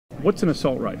What's an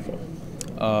assault rifle?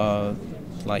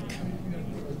 Like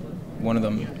one of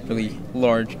them really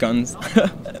large guns.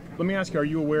 Let me ask you, are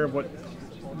you aware of what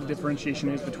the differentiation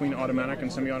is between automatic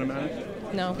and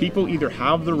semi-automatic? No. People either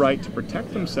have the right to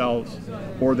protect themselves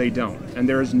or they don't. And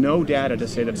there is no data to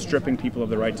say that stripping people of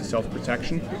the right to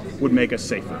self-protection would make us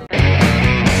safer.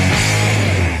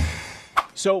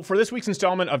 So for this week's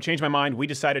installment of Change My Mind, we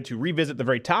decided to revisit the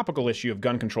very topical issue of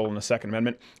gun control in the Second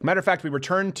Amendment. Matter of fact, we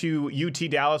returned to UT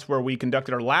Dallas where we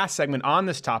conducted our last segment on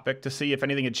this topic to see if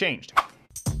anything had changed.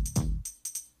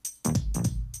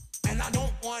 And I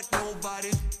don't want nobody.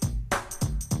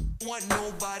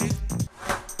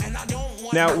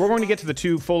 Now, we're going to get to the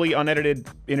two fully unedited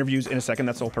interviews in a second.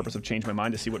 That's the whole purpose of Change My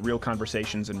Mind, to see what real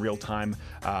conversations in real time,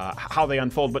 how they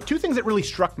unfold. But two things that really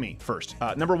struck me first.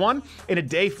 Number one, in a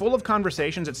day full of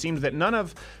conversations, it seemed that none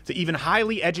of the even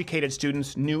highly educated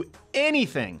students knew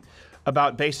anything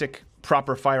about basic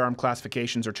proper firearm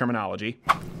classifications or terminology.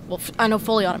 Well, I know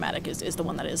fully automatic is the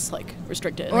one that is like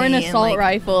restricted. Or an assault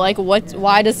rifle. Like,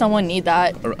 why does someone need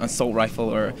that? Or an assault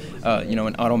rifle, or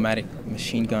an automatic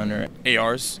machine gun, or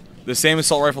ARs. The same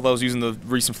assault rifle that was used in the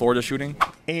recent Florida shooting.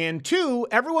 And two,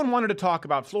 everyone wanted to talk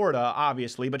about Florida,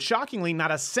 obviously, but shockingly, not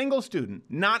a single student,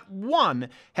 not one,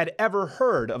 had ever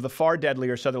heard of the far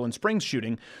deadlier Sutherland Springs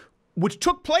shooting, which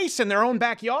took place in their own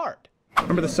backyard.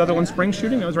 Remember the Sutherland Springs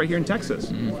shooting? That was right here in Texas.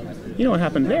 Mm-hmm. You know what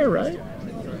happened there, right?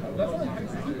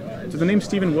 Does the name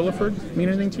Stephen Williford mean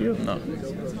anything to you? No. Do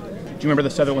you remember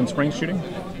the Sutherland Springs shooting?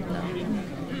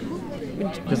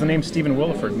 No. Does the name Stephen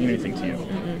Williford mean anything to you?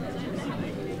 Mm-mm.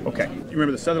 Okay. You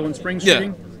remember the Sutherland Springs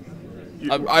shooting?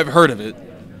 Yeah. I've heard of it.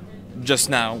 Just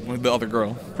now with the other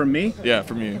girl. From me? Yeah,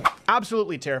 from you.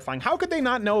 Absolutely terrifying. How could they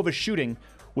not know of a shooting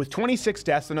with 26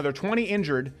 deaths, another 20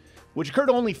 injured, which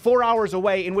occurred only 4 hours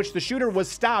away, in which the shooter was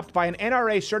stopped by an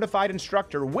NRA-certified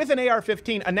instructor with an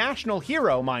AR-15, a national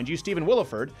hero, mind you, Stephen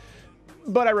Williford.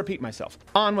 But I repeat myself.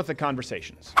 On with the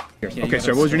conversations. Yeah, okay,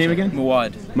 so what was your name again?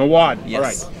 Mawad. Mawad.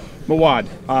 Yes. All right.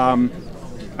 Mawad.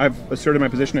 I've asserted my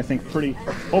position, I think,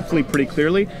 hopefully pretty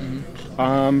clearly.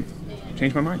 Mm-hmm.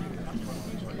 Changed my mind.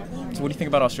 So what do you think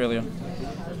about Australia?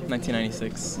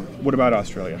 1996. What about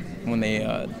Australia? When they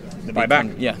buy back?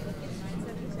 Yeah.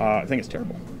 I think it's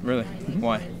terrible. Really? Mm-hmm.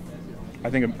 Why? I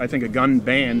think a gun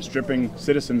ban stripping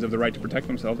citizens of the right to protect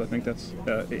themselves, I think that's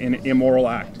an immoral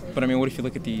act. But I mean, what if you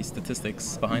look at the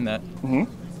statistics behind that? Mm-hmm.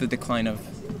 The decline of,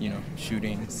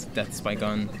 shootings, deaths by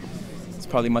gun, it's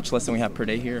probably much less than we have per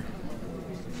day here.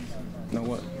 No,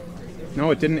 what?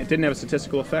 No, it didn't have a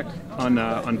statistical effect on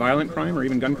violent crime or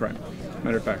even gun crime.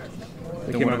 Matter of fact.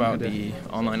 Then what about the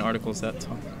online articles that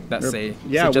say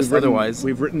yeah, suggest otherwise?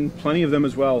 We've written plenty of them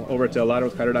as well over at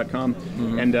loudwithkyler.com.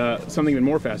 Mm-hmm. And something even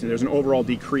more fascinating, there's an overall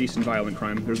decrease in violent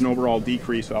crime. There's an overall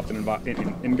decrease often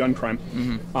in gun crime.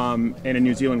 Mm-hmm. And in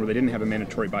New Zealand, where they didn't have a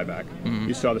mandatory buyback, mm-hmm.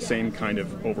 you saw the same kind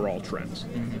of overall trends.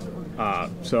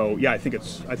 Mm-hmm. So yeah, I think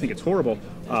it's horrible.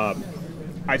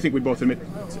 I think we both admit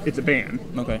it's a ban.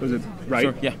 Okay. Was it right?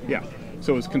 Sure. Yeah. Yeah.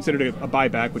 So it was considered a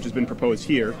buyback, which has been proposed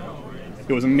here.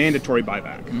 It was a mandatory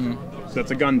buyback. Mm-hmm. So that's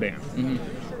a gun ban.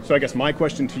 Mm-hmm. So I guess my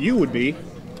question to you would be,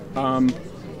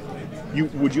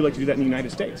 would you like to do that in the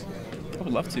United States? I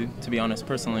would love to be honest,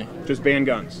 personally. Just ban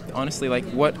guns? Honestly, I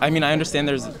understand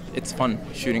it's fun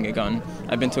shooting a gun.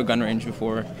 I've been to a gun range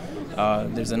before.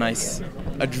 There's a nice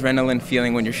adrenaline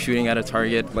feeling when you're shooting at a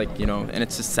target, and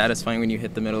it's just satisfying when you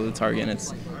hit the middle of the target. And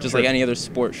it's just like any other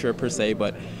sport, sure, per se,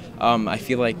 but I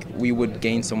feel like we would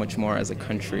gain so much more as a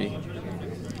country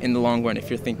in the long run if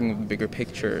you're thinking of the bigger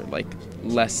picture, like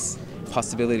less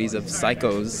possibilities of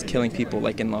psychos killing people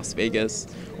like in Las Vegas,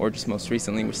 or just most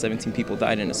recently where 17 people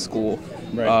died in a school.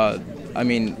 Right. I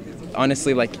mean,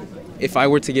 honestly, if I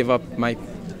were to give up my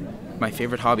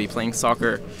favorite hobby, playing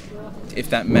soccer,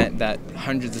 if that meant that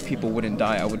hundreds of people wouldn't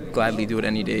die, I would gladly do it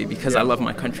any day because I love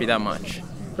my country that much.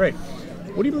 Great.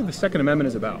 What do you believe the Second Amendment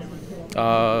is about?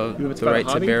 The right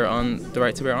to bear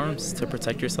arms, to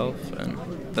protect yourself, and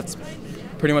that's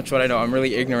pretty much what I know. I'm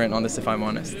really ignorant on this, if I'm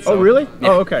honest. So, oh, really? Yeah.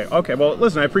 Oh, okay. Okay. Well,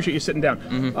 listen, I appreciate you sitting down.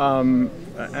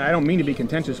 Mm-hmm. I don't mean to be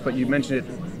contentious, but you mentioned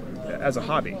it as a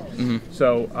hobby. Mm-hmm.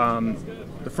 So,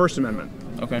 the First Amendment.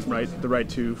 Okay. Right? The right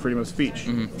to freedom of speech.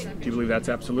 Mm-hmm. Do you believe that's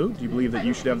absolute? Do you believe that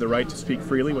you should have the right to speak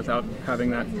freely without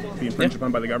having that be infringed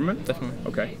upon by the government?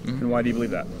 Definitely. Okay. Mm-hmm. And why do you believe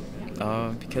that?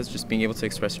 Because just being able to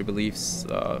express your beliefs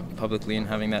publicly and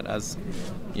having that as,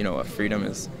 a freedom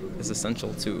is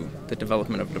essential to the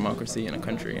development of democracy in a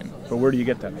country. And But where do you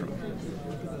get that from?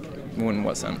 in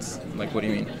what sense? Like, what do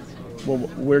you mean? Well,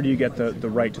 where do you get the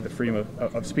right to the freedom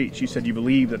of speech? You said you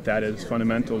believe that that is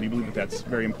fundamental. You believe that that's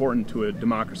very important to a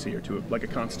democracy or to like a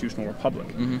constitutional republic.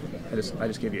 I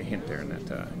just gave you a hint there in that.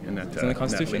 It's in the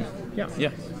Constitution. Yeah.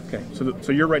 Yeah. Okay.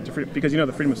 So your right to freedom, because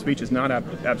the freedom of speech is not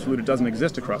absolute. It doesn't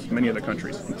exist across many other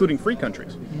countries, including free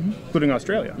countries, including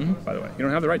Australia. By the way, you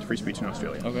don't have the right to free speech in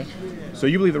Australia. Okay. So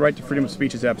you believe the right to freedom of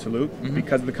speech is absolute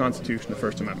because of the Constitution, the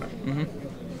First Amendment.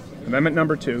 Amendment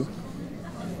number 2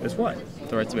 is what?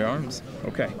 The right to bear arms.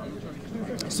 Okay.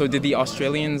 So did the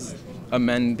Australians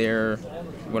amend their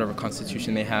whatever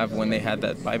constitution they have when they had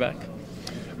that buyback?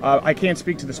 I can't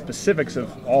speak to the specifics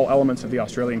of all elements of the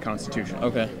Australian Constitution.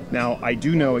 Okay. Now, I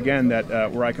do know, again,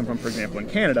 that where I come from, for example, in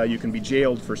Canada, you can be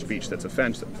jailed for speech that's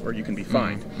offensive, or you can be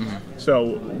fined.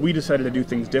 So we decided to do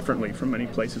things differently from many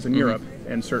places in Europe,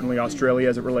 and certainly Australia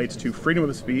as it relates to freedom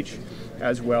of speech,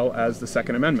 as well as the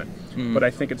Second Amendment. But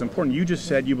I think it's important. You just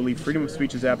said you believe freedom of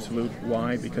speech is absolute.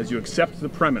 Why? Because you accept the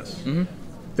premise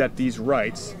that these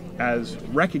rights, as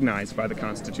recognized by the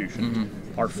Constitution,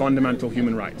 are fundamental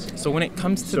human rights. So when it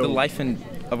comes to the life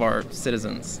of our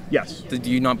citizens, yes, do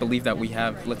you not believe that we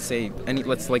have, let's say,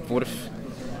 what if,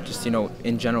 just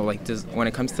in general, when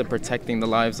it comes to protecting the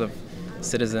lives of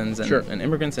citizens and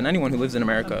immigrants and anyone who lives in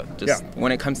America,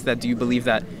 when it comes to that, do you believe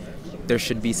that there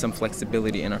should be some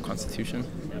flexibility in our Constitution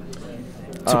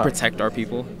to protect our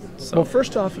people? So. Well,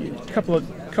 first off, a couple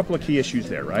of key issues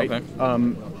there, right?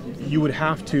 Okay. You would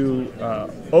have to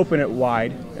open it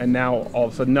wide, and now all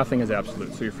of a sudden nothing is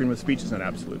absolute. So your freedom of speech is not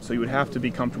absolute. So you would have to be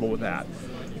comfortable with that.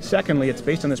 Secondly, it's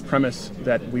based on this premise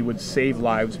that we would save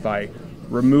lives by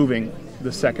removing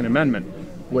the Second Amendment,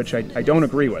 which I don't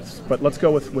agree with. But let's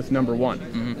go with number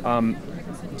 1.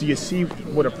 Do you see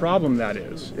what a problem that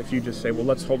is if you just say, well,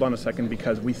 let's hold on a second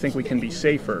because we think we can be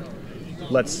safer.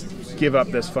 Let's give up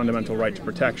this fundamental right to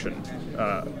protection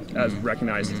as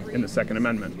recognized in the Second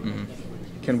Amendment.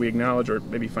 Can we acknowledge or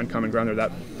maybe find common ground there?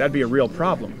 That'd be a real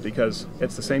problem because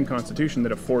it's the same Constitution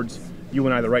that affords you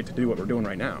and I the right to do what we're doing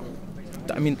right now.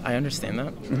 I mean, I understand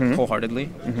that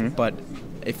wholeheartedly, but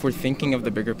if we're thinking of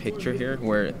the bigger picture here,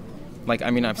 where,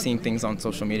 I've seen things on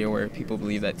social media where people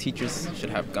believe that teachers should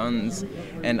have guns,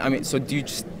 and so do you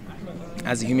just,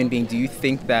 as a human being, do you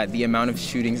think that the amount of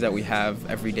shootings that we have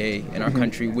every day in our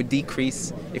country would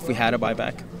decrease if we had a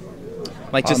buyback?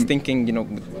 Just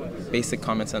thinking, basic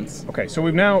common sense. Okay, so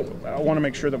I want to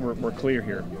make sure that we're clear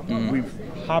here. We've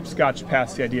hopscotched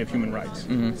past the idea of human rights.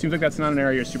 Seems like that's not an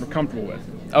area you're super comfortable with.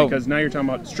 Because now you're talking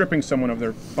about stripping someone of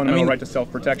their fundamental right to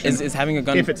self-protection. Is having a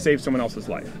gun... if it saves someone else's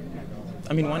life.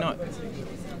 I mean, why not?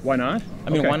 Why not?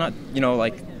 Why not,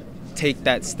 take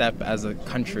that step as a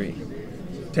country?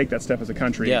 Take that step as a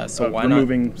country. Yeah, so why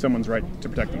removing someone's right to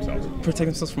protect themselves. Protect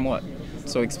themselves from what?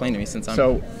 So explain to me since I'm...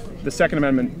 So the Second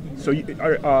Amendment, so you,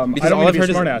 I don't all mean I've to be heard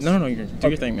a smart ass. No, do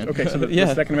your thing, man. Okay, so the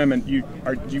Second Amendment, do you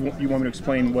want me to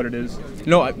explain what it is?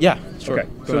 No, yeah, sure. Okay,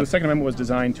 so the Second Amendment was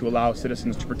designed to allow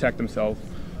citizens to protect themselves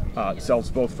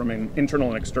both from internal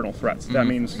and external threats. That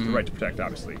means the right to protect,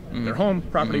 obviously, their home,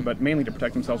 property, but mainly to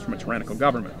protect themselves from a tyrannical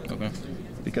government. Okay.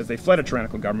 Because they fled a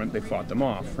tyrannical government, they fought them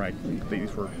off, right?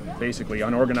 These were basically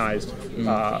unorganized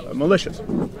militias.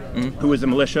 Who is the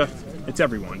militia? It's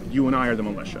everyone. You and I are the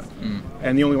militia.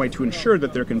 And the only way to ensure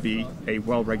that there can be a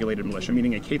well-regulated militia,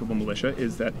 meaning a capable militia,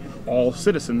 is that all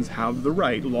citizens have the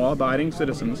right, law-abiding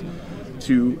citizens,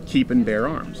 to keep and bear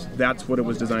arms. That's what it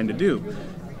was designed to do.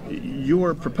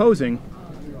 You're proposing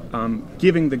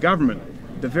giving the government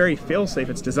the very fail-safe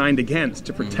it's designed against,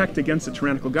 to protect against a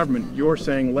tyrannical government. You're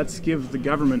saying, let's give the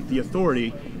government the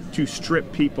authority to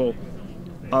strip people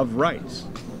of rights.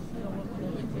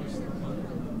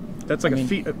 That's like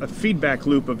a feedback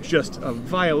loop of just a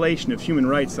violation of human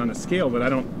rights on a scale that I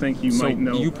don't think you might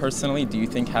know. So you personally, do you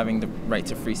think having the right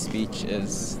to free speech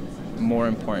is more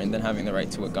important than having the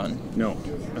right to a gun? No.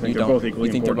 I think they're both equally important.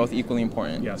 You think they're both equally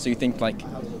important? Yeah. So you think,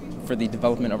 for the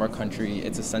development of our country,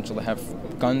 it's essential to have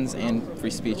guns and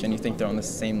free speech, and you think they're on the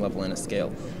same level in a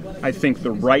scale? I think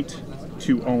the right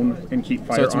to own and keep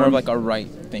firearms... So it's more of like a right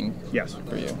thing yes.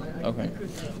 for you? Okay.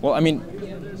 Well,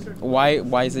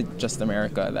 why is it just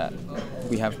America that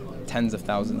we have tens of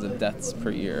thousands of deaths per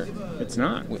year? It's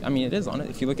not. It is on it.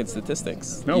 If you look at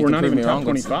statistics. No, we're not even top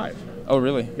 25. Oh,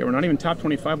 really? Yeah, we're not even top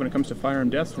 25 when it comes to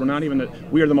firearm deaths.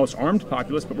 We are the most armed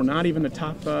populace, but we're not even the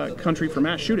top country for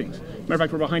mass shootings. Matter of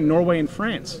fact, we're behind Norway and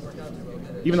France,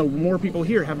 even though more people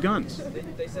here have guns.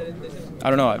 I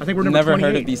don't know. I think we're never 28.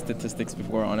 heard of these statistics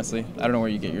before, honestly. I don't know where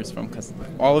you get yours from, because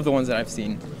all of the ones that I've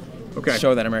seen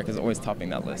show that America is always topping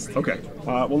that list. Okay.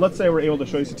 Well, let's say we're able to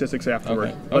show you statistics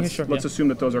afterward. Okay. Let's assume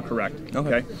that those are correct.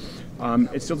 Okay.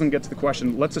 It still doesn't get to the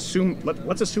question. Let's assume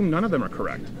none of them are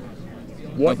correct.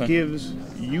 What Okay. gives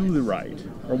you the right,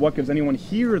 or what gives anyone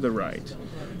here the right,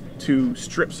 to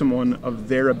strip someone of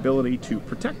their ability to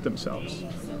protect themselves?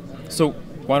 So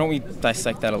why don't we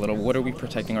dissect that a little? What are we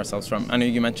protecting ourselves from? I know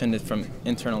you mentioned it from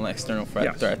internal and external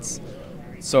Yes. threats.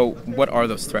 So what are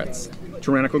those threats?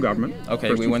 Tyrannical government, Okay,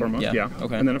 first we and went- foremost, yeah,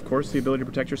 okay. And then, of course, the ability to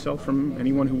protect yourself from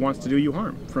anyone who wants to do you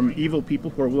harm, from evil people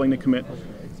who are willing to commit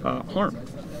harm.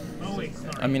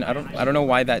 I mean, I don't know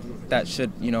why that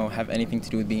should have anything to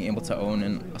do with being able to own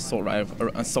an assault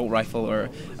rifle or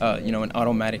an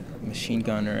automatic machine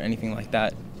gun or anything like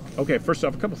that. Okay, first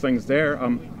off, a couple things there.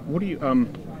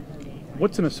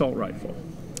 What's an assault rifle?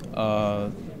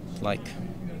 Like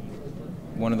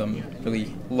one of them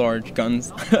really large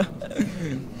guns.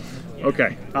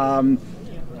 Okay.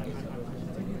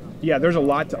 Yeah, there's a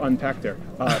lot to unpack there.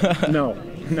 No,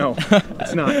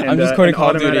 it's not. And, I'm just quoting an Call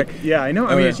of Duty. automatic. Yeah, I know. I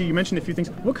mean, Okay. actually, you mentioned a few things.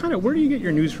 Where do you get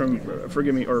your news from?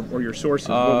 Forgive me, or your sources?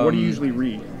 What do you usually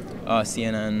read?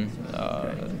 CNN,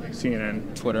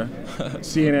 CNN, Twitter,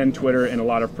 CNN, Twitter, and a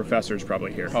lot of professors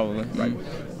probably here. probably. Right.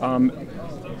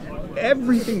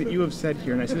 Everything that you have said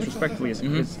here, and I say this respectfully, is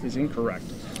incorrect.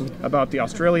 About the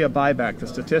Australia buyback, the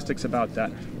statistics about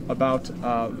that, about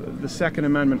the Second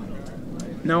Amendment,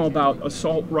 now about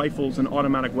assault rifles and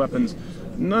automatic weapons.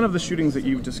 None of the shootings that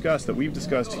we've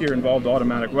discussed here, involved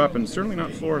automatic weapons. Certainly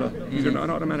not Florida. These are not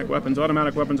automatic weapons.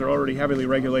 Automatic weapons are already heavily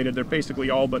regulated. They're basically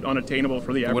all but unattainable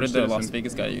for the average What did the citizen. Las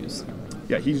Vegas guy use?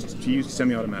 Yeah, he used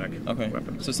semi-automatic Okay,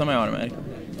 weapons. so semi-automatic.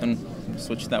 And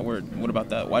switch that word. What about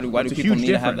that? Why do It's a people huge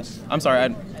need to have that? difference. I'm sorry, I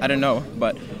didn't know,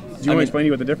 but. Do you want to explain to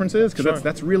you what the difference is? Because Sure.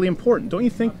 that's really important. Don't you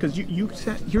think? Because you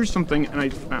sat, here's something, and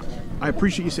I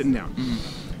appreciate you sitting down.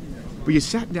 But you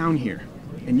sat down here,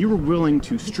 and you were willing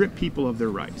to strip people of their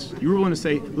rights. You were willing to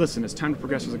say, listen, it's time to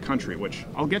progress as a country, which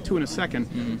I'll get to in a second,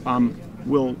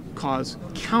 will cause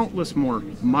countless more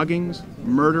muggings,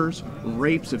 murders,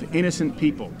 rapes of innocent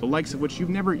people, the likes of which you've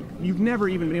never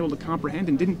even been able to comprehend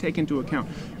and didn't take into account.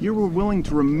 You were willing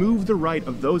to remove the right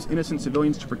of those innocent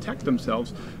civilians to protect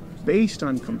themselves based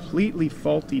on completely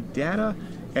faulty data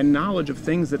and knowledge of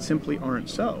things that simply aren't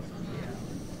so.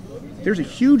 There's a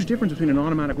huge difference between an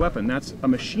automatic weapon, that's a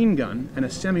machine gun, and a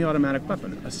semi-automatic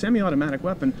weapon. A semi-automatic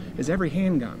weapon is every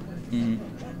handgun.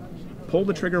 Pull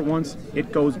the trigger once,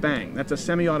 it goes bang. That's a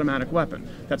semi-automatic weapon.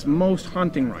 That's most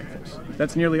hunting rifles.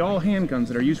 That's nearly all handguns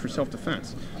that are used for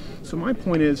self-defense. So my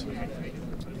point is,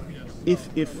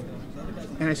 if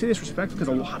and I say this respectfully because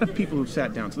a lot of people who've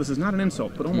sat down, so this is not an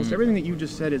insult, but almost everything that you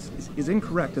just said is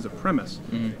incorrect as a premise.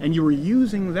 And you were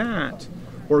using that,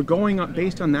 or going up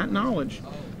based on that knowledge,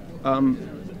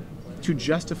 to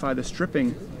justify the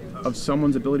stripping of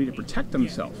someone's ability to protect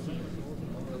themselves.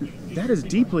 That is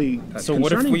deeply So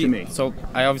what if concerning we? to me. So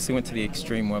I obviously went to the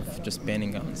extreme of just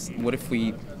banning guns. What if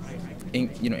we,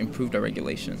 improved our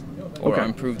regulation, or Okay.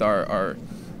 improved our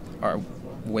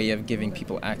way of giving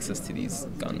people access to these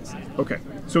guns? Okay,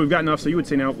 so we've got enough. So you would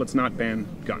say now, let's not ban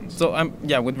guns. So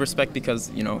with respect, because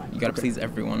you got to please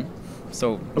everyone.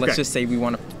 So Okay. let's just say we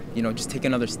want to, just take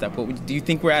another step. Do you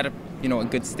think we're at a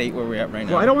good state where we're at right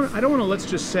now? Well, I don't want to. Let's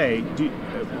just say,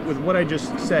 with what I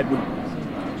just said,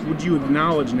 would you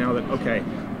acknowledge now that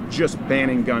just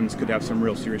banning guns could have some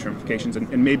real serious ramifications,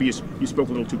 and maybe you spoke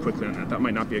a little too quickly on that. That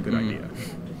might not be a good idea.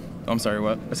 I'm sorry,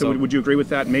 what? So would you agree with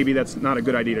that? Maybe that's not a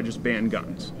good idea to just ban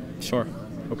guns. Sure.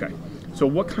 Okay. So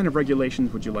what kind of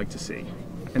regulations would you like to see,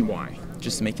 and why?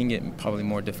 Just making it probably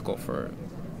more difficult for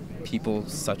people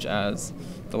such as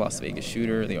the Las Vegas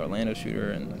shooter, the Orlando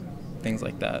shooter, and things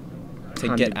like that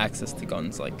to get access to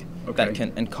guns that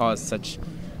can cause such,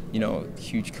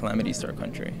 huge calamities to our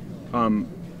country.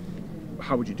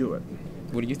 How would you do it?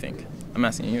 What do you think? I'm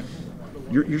asking you.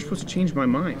 You're supposed to change my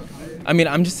mind. I mean,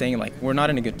 I'm just saying, we're not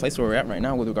in a good place where we're at right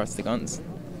now with regards to guns.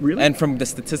 Really? And from the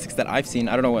statistics that I've seen,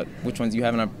 I don't know which ones you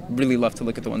have, and I'd really love to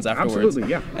look at the ones afterwards. Absolutely,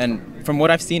 yeah. And from what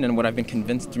I've seen and what I've been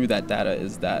convinced through that data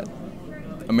is that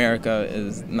America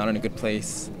is not in a good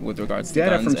place with regards to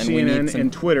Data guns. from CNN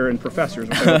and Twitter and professors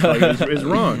is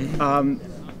wrong.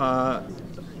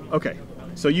 Okay,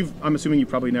 so I'm assuming you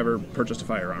probably never purchased a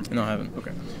firearm. No, I haven't.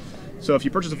 Okay. So if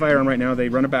you purchase a firearm right now, they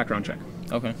run a background check.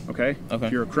 Okay. Okay? Okay.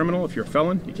 If you're a criminal, if you're a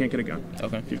felon, you can't get a gun.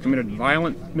 Okay. If you've committed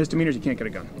violent misdemeanors, you can't get a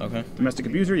gun. Okay. Domestic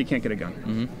abuser, you can't get a gun.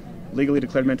 Mm-hmm. Legally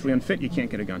declared mentally unfit, you can't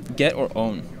get a gun. Get or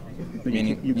own?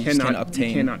 Meaning you just cannot can't obtain.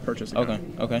 You cannot purchase a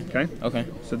gun. Okay. Okay? Okay.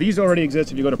 So these already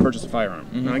exist if you go to purchase a firearm.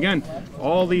 Now again,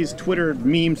 all these Twitter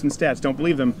memes and stats, don't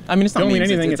believe them. I mean, it's not don't mean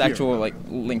memes. anything It's if you're- actual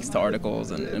links to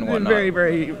articles and whatnot. Very,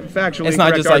 very factually It's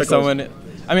not correct just articles. someone.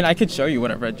 I mean, I could show you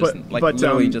what I read just But,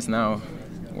 literally um, just now.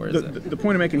 Where is it? The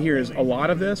point I'm making here is a lot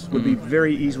of this would be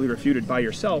very easily refuted by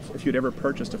yourself if you'd ever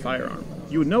purchased a firearm.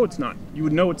 You would know it's not. You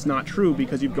would know it's not true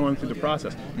because you've gone through the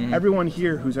process. Everyone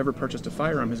here who's ever purchased a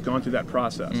firearm has gone through that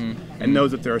process and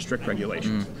knows that there are strict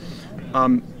regulations.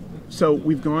 So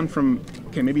we've gone from,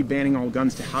 okay, maybe banning all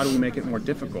guns to how do we make it more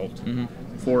difficult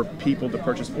for people to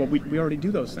purchase? Well, we already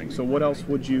do those things. So what else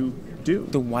would you do?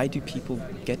 So why do people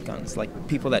get guns? Like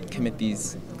people that commit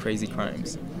these crazy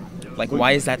crimes. Like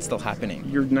why is that still happening?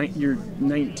 You're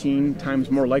 19 times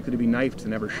more likely to be knifed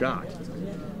than ever shot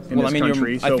in this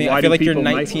country. So I why feel do like you're people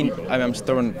knife 19. people? I'm just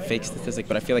throwing a fake statistic,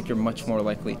 but I feel like you're much more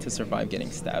likely to survive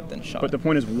getting stabbed than shot. But the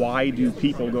point is, why do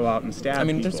people go out and stab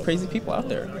people? there's crazy people out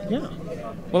there. Yeah.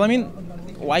 Well,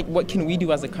 what can we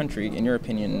do as a country, in your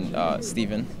opinion,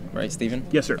 Stephen? Right, Stephen?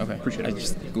 Yes, sir. Okay. Appreciate it. I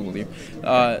just Googled you.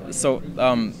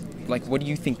 Like, what do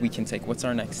you think we can take? What's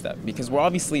our next step? Because we're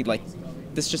obviously, like,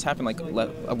 this just happened, like,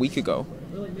 a week ago.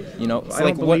 You know? So,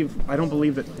 I don't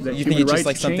believe that you human think it's rights just,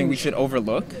 like, something we change. should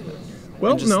overlook?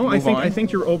 Well, just no, I move on?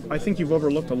 think you've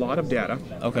overlooked a lot of data.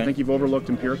 Okay. I think you've overlooked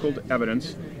empirical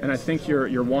evidence, and I think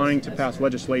you're wanting to pass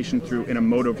legislation through an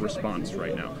emotive response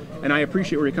right now. And I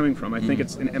appreciate where you're coming from. I think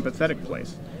it's an empathetic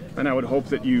place, and I would hope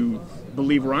that you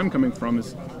believe where I'm coming from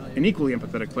is an equally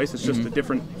empathetic place. It's just a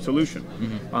different solution.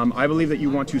 I believe that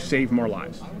you want to save more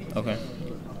lives. Okay.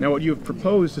 Now, what you have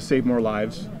proposed to save more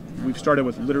lives, we've started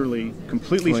with literally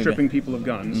completely stripping people of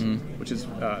guns, which is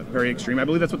very extreme. I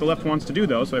believe that's what the left wants to do,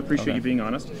 though, so I appreciate you being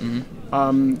honest.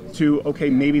 To, okay,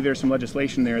 maybe there's some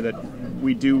legislation there that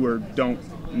we do or don't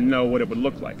know what it would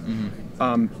look like.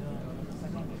 I've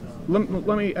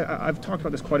talked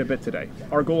about this quite a bit today.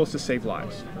 Our goal is to save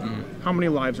lives. How many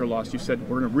lives are lost? You said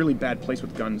we're in a really bad place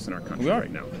with guns in our country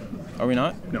right now. Are we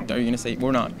not? No. Are you going to say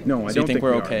we're not? No, I so don't you think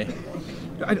we're we are. okay?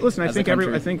 Listen, I As a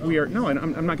country? think we are. No, and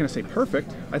I'm not going to say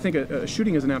perfect. I think a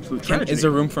shooting is an absolute tragedy. Is there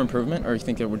room for improvement, or you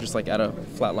think that we're just like at a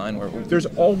flat line where There's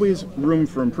always room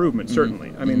for improvement,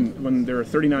 certainly. I mean, when there are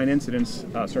 39 incidents.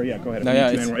 Sorry, yeah, go ahead. No, yeah,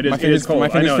 it is cold. my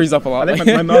fingers freeze up a lot. I think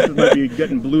my mouth might be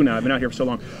getting blue now. I've been out here for so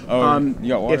long. Oh, you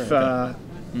got water.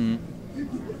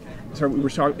 Sorry, we were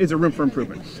talking. Is there room for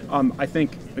improvement? I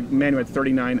think a man who had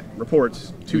 39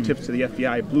 reports, 2 tips to the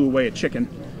FBI, blew away a chicken.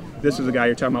 This is a guy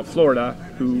you're talking about, Florida,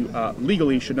 who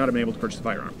legally should not have been able to purchase a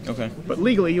firearm. Okay. But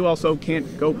legally, you also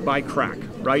can't go buy crack,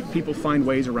 right? People find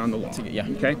ways around the law. Yeah.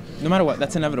 Okay. No matter what,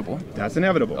 that's inevitable. That's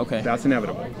inevitable. Okay. That's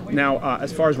inevitable. Now,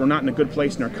 as far as we're not in a good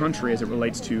place in our country as it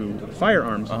relates to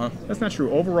firearms, that's not true.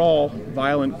 Overall,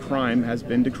 violent crime has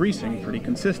been decreasing pretty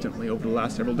consistently over the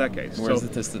last several decades. Where's the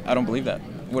statistic? I don't believe that.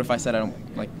 What if I said I don't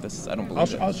like this? I don't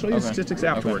believe it. I'll show you the statistics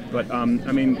afterward. But I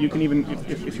mean, you can even,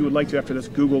 if you would like to after this,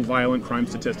 Google violent crime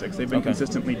statistics. They've been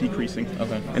consistently decreasing.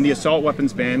 Okay. And the assault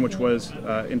weapons ban, which was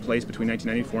in place between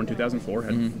 1994 and 2004,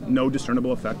 had no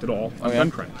discernible effect at all on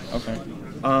gun crime. Okay.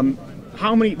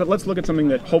 How many? But let's look at something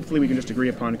that hopefully we can just agree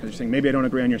upon, because you're saying maybe I don't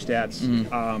agree on your stats.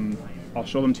 I'll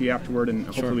show them to you afterward, and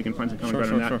hopefully we can find some common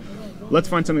ground on that. Let's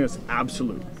find something that's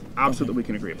absolute that we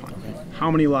can agree upon.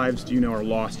 How many lives do you know are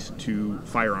lost to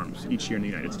firearms each year in the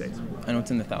United States? I know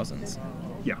it's in the thousands.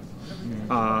 Yeah.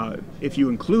 If you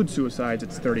include suicides,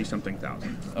 it's 30-something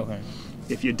thousand. Okay.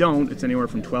 If you don't, it's anywhere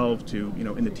from 12 to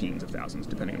in the teens of thousands,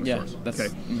 depending on the source. That's,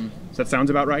 okay. So that sounds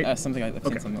about right. I've seen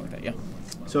something like that. Yeah.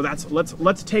 So that's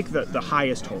let's take the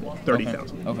highest total,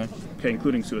 30,000. Okay. Okay,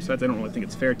 including suicides. I don't really think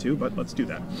it's fair to, but let's do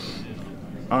that.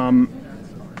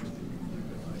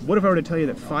 What if I were to tell you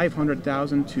that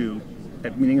 500,000 to,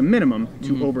 meaning a minimum,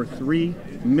 to over 3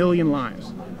 million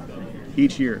lives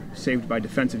each year saved by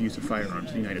defensive use of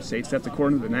firearms in the United States? That's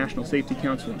according to the National Safety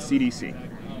Council and CDC.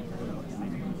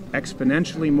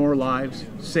 Exponentially more lives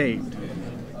saved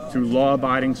through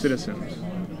law-abiding citizens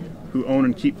who own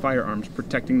and keep firearms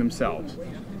protecting themselves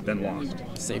than lost.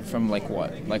 Saved from like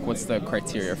what? Like what's the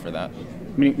criteria for that?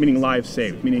 Meaning lives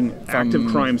saved, meaning active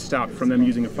crime stopped from them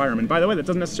using a firearm. And by the way, that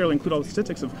doesn't necessarily include all the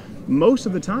statistics of most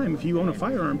of the time, if you own a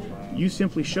firearm, you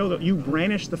simply show that you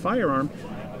brandish the firearm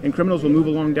and criminals will move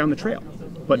along down the trail.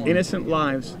 But innocent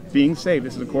lives being saved,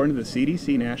 this is according to the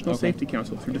CDC, National Safety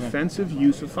Council, through defensive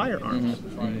use of firearms.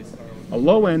 A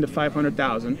low end of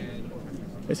 500,000,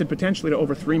 they said potentially to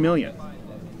over 3 million.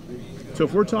 So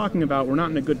if we're talking about we're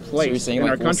not in a good place So you're saying in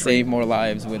like our we'll country, save more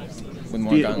lives with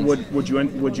more guns? would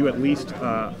you at least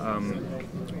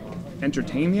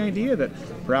entertain the idea that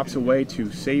perhaps a way to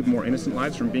save more innocent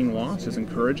lives from being lost is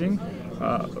encouraging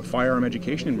firearm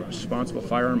education and responsible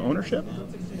firearm ownership?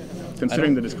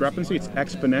 Considering the discrepancy, it's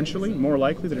exponentially more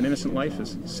likely that an innocent life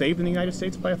is saved in the United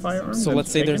States by a firearm. So than let's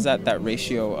say there's taken. that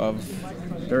ratio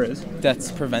of There is.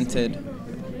 deaths prevented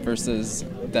versus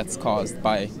deaths caused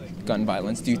by gun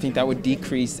violence. Do you think that would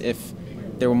decrease if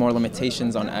there were more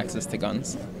limitations on access to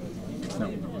guns.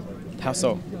 No. How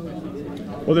so?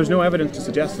 Well, there's no evidence to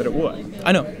suggest that it would.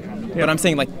 I know, but I'm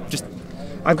saying just.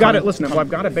 I've got to listen. I've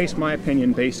got to base my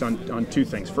opinion based on two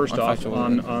things. First off,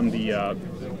 on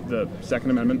the Second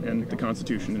Amendment and the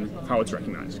Constitution and how it's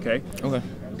recognized. Okay. Okay.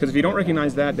 Because if you don't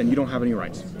recognize that, then you don't have any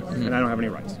rights, and I don't have any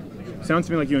rights. Sounds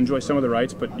to me like you enjoy some of the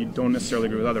rights, but you don't necessarily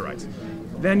agree with other rights.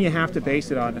 Then you have to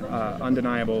base it on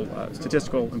undeniable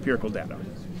statistical, empirical data,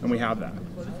 and we have that.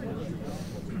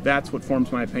 That's what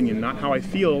forms my opinion, not how I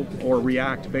feel or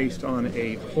react based on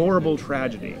a horrible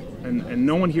tragedy. And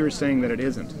no one here is saying that it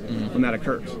isn't when that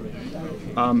occurs.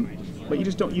 But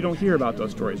you don't hear about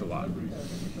those stories a lot.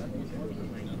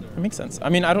 That makes sense. I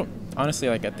mean, I don't honestly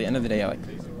like at the end of the day,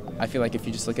 I feel like if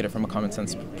you just look at it from a common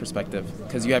sense perspective,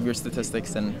 because you have your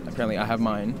statistics and apparently I have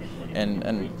mine, and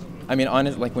I mean,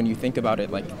 like when you think about it,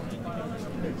 like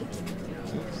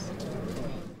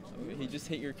he just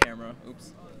hit your camera.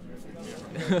 Oops.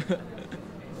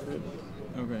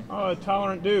 Okay. Oh, a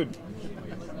tolerant dude.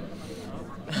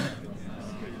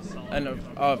 And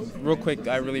real quick,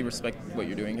 I really respect what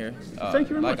you're doing here. Thank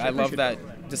you very much. I love that,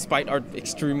 despite our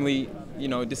extremely,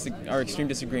 our extreme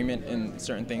disagreement in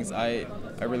certain things, I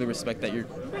really respect that you're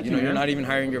not even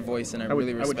hiring your voice, and I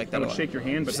really respect that a lot. I would shake your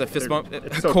hand, but just a fist bump,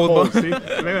 it's so cold bump. See?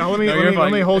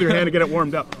 Let me hold your hand to get it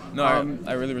warmed up. No,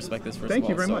 I really respect this. Thank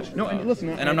you very much. No, and listen,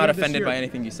 and I'm not offended by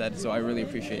anything you said, so I really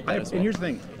appreciate that as well. And here's the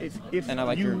thing: if and I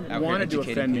like you wanted to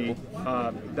offend me,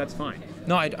 that's fine.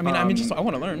 No, I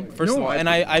want to learn first of all, and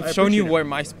I've shown you where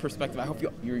my perspective. I hope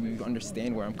you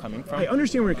understand where I'm coming from. I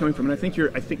understand where you're coming from, and I think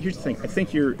here's the thing. I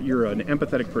think you're an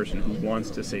empathetic person who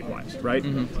wants to save lives, right?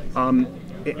 Mm-hmm.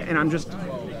 And I'm just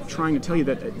trying to tell you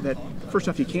that first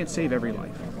off, you can't save every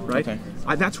life, right? Okay.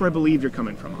 That's where I believe you're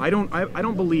coming from. I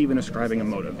don't believe in ascribing a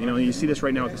motive. You see this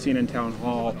right now at the CNN town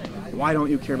hall. Why don't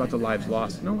you care about the lives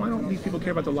lost? No, why don't these people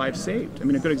care about the lives saved? I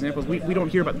mean, a good example is we don't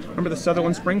hear about. Remember the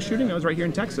Sutherland Springs shooting? That was right here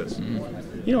in Texas.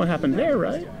 Mm-hmm. You know what happened there,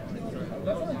 right?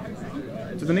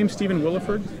 Does the name Stephen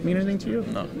Williford mean anything to you?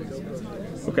 No.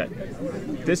 Okay.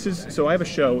 So I have a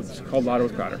show. It's called Lotto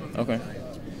with Crowder. Okay.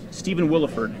 Stephen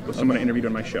Williford was someone I interviewed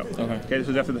on my show. Okay. This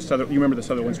was after you remember the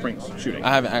Sutherland Springs shooting?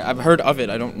 I've heard of it.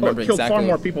 I don't remember exactly. It killed far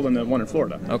more people than the one in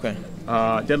Florida. Okay.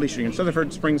 Deadly shooting in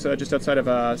Sutherland Springs, just outside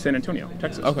of San Antonio,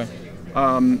 Texas. Okay.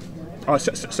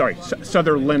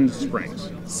 Sutherland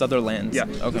Springs. Sutherland. Yeah.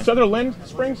 Okay. Sutherland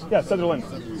Springs? Yeah, Sutherland.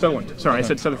 Sorry, okay. I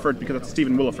said Sutherford because it's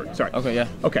Stephen Williford. Sorry. Okay, yeah.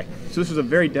 Okay, so this was a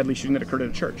very deadly shooting that occurred at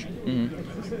a church.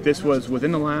 Mm-hmm. This was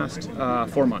within the last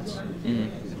 4 months.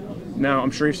 Mm-hmm. Now,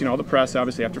 I'm sure you've seen all the press,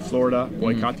 obviously, after Florida,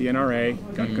 boycott the NRA,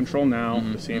 gun control now,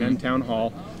 the CNN town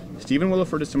hall. Stephen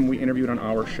Williford is someone we interviewed on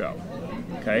our show,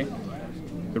 okay?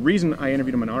 The reason I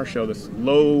interviewed him on our show, this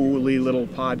lowly little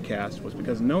podcast, was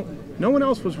because no one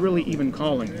else was really even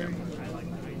calling him.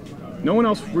 No one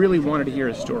else really wanted to hear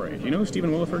his story. Do you know who Stephen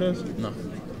Williford is? No.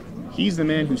 He's the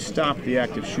man who stopped the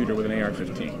active shooter with an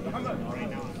AR-15.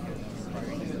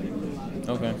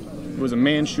 Okay. It was a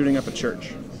man shooting up a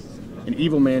church. An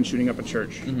evil man shooting up a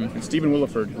church. Mm-hmm. And Stephen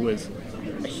Williford, who is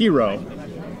a hero,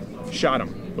 shot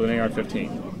him with an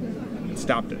AR-15 and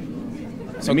stopped it.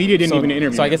 So the media didn't even interview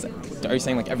him. So I guess, are you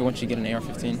saying like everyone should get an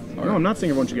AR-15? No, I'm not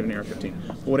saying everyone should get an AR-15.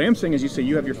 But what I am saying is you say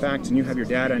you have your facts and you have your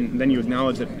data, and then you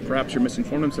acknowledge that perhaps you're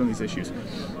misinformed on some of these issues.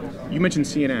 You mentioned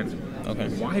CNN. Okay.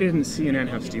 Why didn't CNN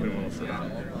have Stephen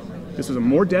Williford? This was a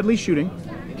more deadly shooting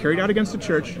carried out against a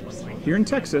church here in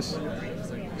Texas.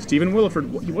 Stephen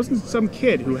Williford, he wasn't some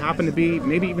kid who happened to be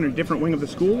maybe even a different wing of the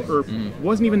school or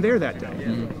wasn't even there that day.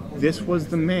 Mm-hmm. This was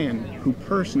the man who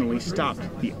personally stopped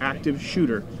the active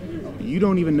shooter. You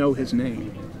don't even know his name.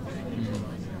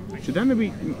 Mm-hmm. Should that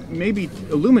maybe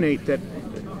illuminate that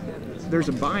there's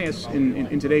a bias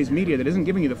in today's media that isn't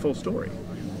giving you the full story?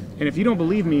 And if you don't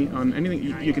believe me on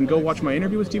anything, you can go watch my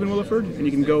interview with Stephen Williford, and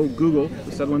you can go Google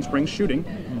the Sutherland Springs shooting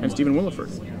and Stephen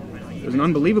Williford. It was an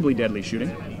unbelievably deadly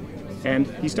shooting. And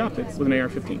he stopped it with an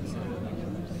AR-15.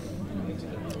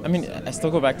 I mean, I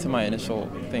still go back to my initial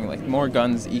thing, like more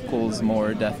guns equals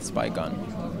more deaths by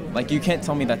gun. Like, you can't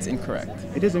tell me that's incorrect.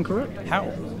 It is incorrect.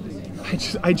 How?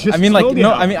 I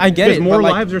get it. More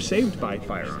lives are saved by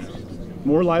firearms.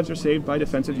 More lives are saved by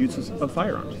defensive uses of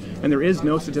firearms. And there is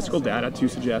no statistical data to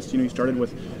suggest, you started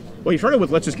with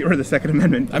let's just get rid of the Second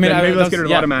Amendment. I mean, maybe let's get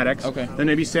rid of automatics. Okay. Then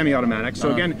maybe semi-automatics.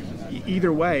 So again,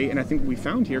 either way, and I think what we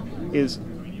found here is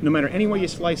no matter any way you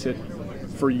slice it,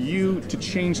 for you to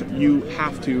change, you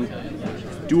have to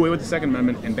do away with the Second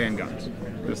Amendment and ban guns.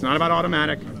 It's not about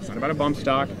automatic. It's not about a bump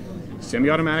stock.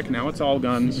 Semi-automatic, now it's all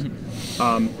guns.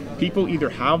 People either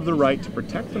have the right to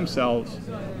protect themselves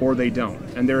or they don't.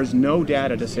 And there is no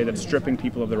data to say that stripping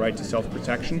people of the right to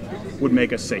self-protection would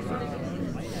make us safer.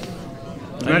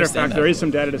 As a matter of fact, there is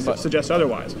some data to suggest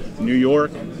otherwise. New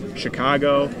York,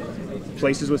 Chicago,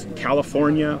 places with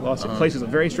California, lots of places with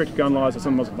very strict gun laws, are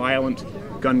some of the most violent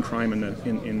gun crime in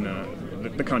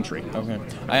the country. Okay,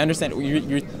 I understand.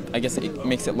 I guess it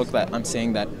makes it look that I'm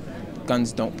saying that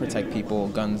guns don't protect people,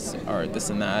 guns are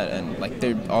this and that, and like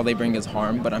all they bring is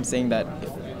harm. But I'm saying that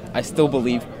I still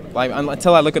believe, like,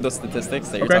 until I look at those statistics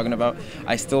that you're talking about,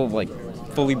 I still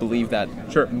fully believe that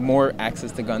more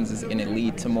access to guns is going to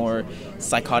lead to more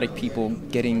psychotic people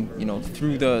getting,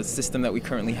 through the system that we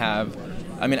currently have.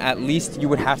 I mean, at least you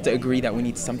would have to agree that we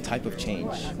need some type of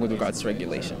change with regards to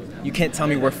regulation. You can't tell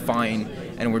me we're fine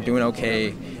and we're doing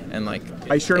okay and I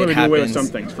certainly would do away with some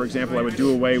things. For example, I would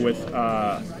do away with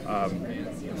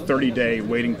 30-day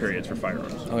waiting periods for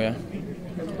firearms. Oh yeah.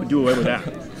 I would do away with that.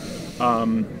 I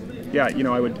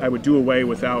would do away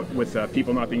with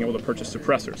people not being able to purchase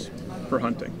suppressors for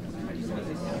hunting.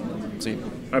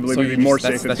 I believe it would be more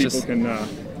safe if people can.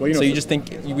 So you just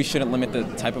think we shouldn't limit the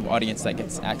type of audience that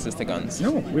gets access to guns?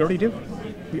 No, we already do.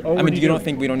 You don't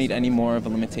think we don't need any more of a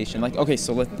limitation? Okay,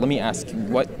 so let me ask you,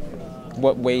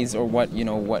 what ways or what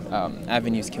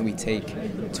avenues can we take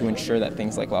to ensure that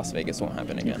things like Las Vegas won't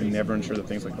happen again? You can never ensure that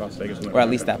things like Las Vegas won't happen. Or at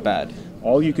least that bad.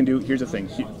 All you can do, here's the thing,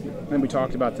 and we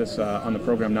talked about this on the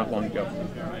program not long ago.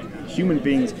 Human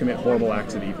beings commit horrible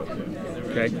acts of evil.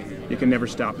 Okay, you can never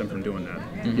stop them from doing that.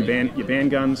 Mm-hmm. You ban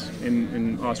guns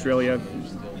in Australia.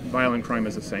 Violent crime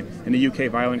is the same. In the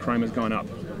UK, violent crime has gone up.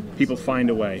 People find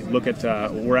a way. Look at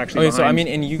we're actually behind. So I mean,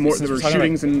 there were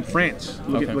shootings in France.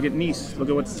 Look at Nice. Look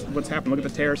at what's happened. Look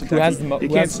at the terrorist attacks. You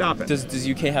can't stop it. Does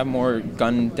UK have more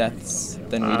gun deaths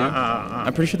than we do?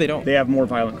 I'm pretty sure they don't. They have more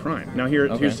violent crime. Now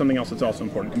here's something else that's also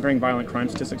important. Comparing violent crime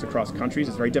statistics across countries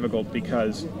is very difficult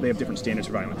because they have different standards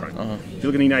for violent crime. If you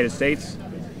look in the United States,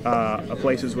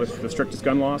 places with the strictest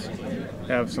gun laws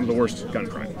have some of the worst gun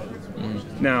crime.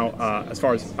 Now, as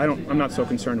far as I'm not so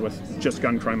concerned with just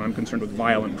gun crime. I'm concerned with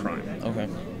violent crime. Okay.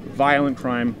 Violent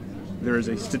crime, there is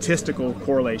a statistical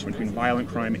correlation between violent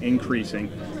crime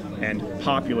increasing and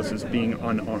populaces being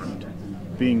unarmed,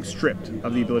 being stripped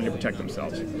of the ability to protect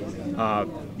themselves.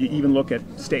 You even look at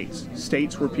states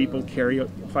where people carry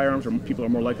firearms, or people are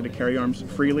more likely to carry arms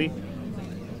freely.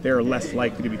 They're less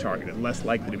likely to be targeted, less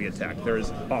likely to be attacked. There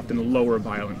is often a lower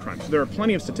violent crime. So there are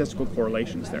plenty of statistical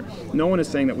correlations there. No one is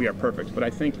saying that we are perfect, but I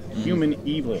think human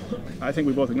evil, I think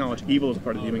we both acknowledge evil is a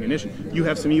part of the human condition. You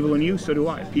have some evil in you, so do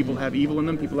I. People have evil in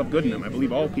them, people have good in them. I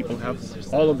believe all people have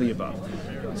all of the above.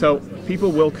 So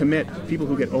people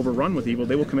who get overrun with evil,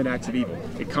 they will commit acts of evil.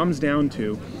 It comes down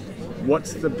to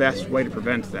what's the best way to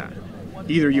prevent that.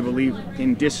 Either you believe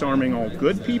in disarming all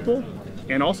good people,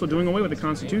 and also doing away with the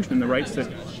Constitution and the rights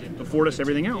that afford us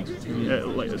everything else,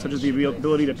 such as the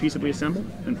ability to peaceably assemble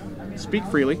and speak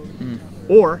freely,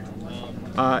 or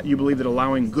you believe that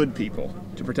allowing good people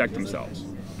to protect themselves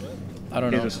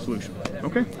is a solution.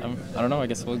 Okay. I don't know. I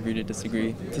guess we'll agree to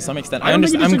disagree to some extent.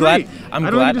 I'm glad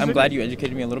you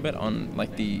educated me a little bit on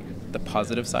the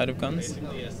positive side of guns,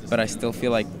 but I still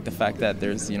feel like the fact that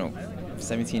there's 17,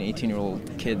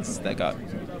 18-year-old kids that got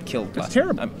killed. That's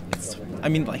terrible. I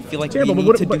feel like we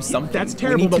need to do something. That's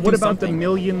terrible, but what about the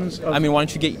millions of... why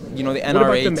don't you get, the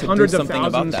NRA to do something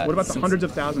about that? What about the hundreds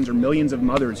of thousands or millions of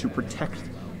mothers who protect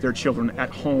their children at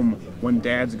home when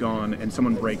dad's gone and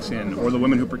someone breaks in, or the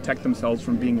women who protect themselves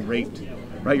from being raped,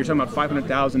 right? You're talking about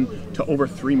 500,000 to over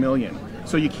 3 million.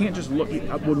 So you can't just look...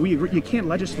 Would we agree? You can't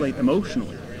legislate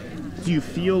emotionally. Do you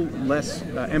feel less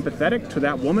empathetic to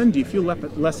that woman? Do you feel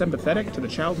less empathetic to the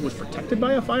child who was protected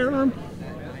by a firearm?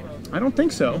 I don't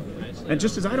think so. And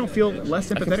just as I don't feel less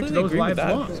empathetic to those lives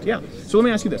lost. Yeah. So let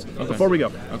me ask you this before we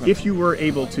go. Okay. If you were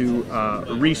able to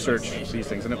research these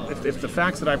things, and if the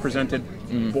facts that I presented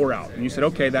bore out, and you said,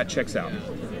 okay, that checks out,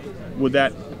 would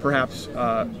that perhaps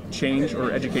change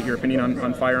or educate your opinion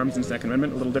on firearms and Second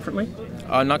Amendment a little differently?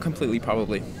 Not completely,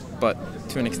 probably, but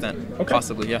to an extent,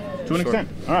 possibly, yeah. To an extent.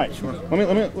 All right. Sure.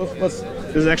 Let's.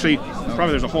 This is actually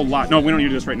probably there's a whole lot. No, we don't need to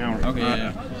do this right now. Okay.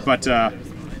 Yeah. But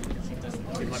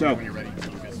so.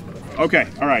 Okay.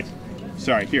 All right.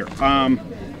 Sorry. Here.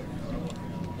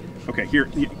 Okay. Here.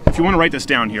 If you want to write this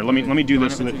down here, let me do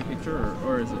this. So that, picture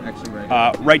or is it actually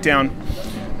right? Write down.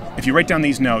 If you write down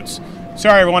these notes.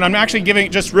 Sorry, everyone. I'm actually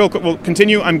giving, just real quick, we'll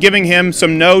continue. I'm giving him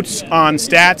some notes on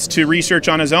stats to research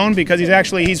on his own because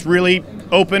he's really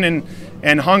open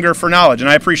and hunger for knowledge, and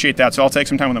I appreciate that, so I'll take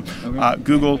some time with him. Okay.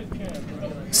 Google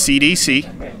CDC,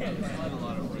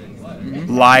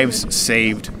 lives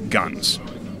saved guns.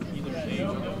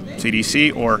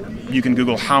 CDC, or you can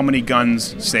Google how many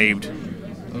guns saved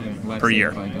per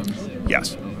year.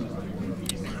 Yes.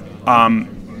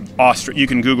 You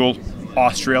can Google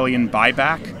Australian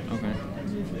buyback.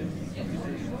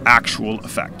 actual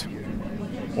effect.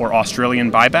 Or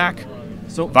Australian buyback,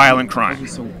 So violent crime. Okay,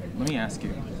 so let me ask you,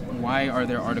 why are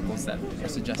there articles that are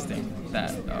suggesting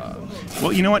that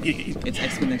Well, you know what? it's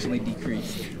exponentially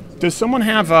decreased? Does someone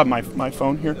have my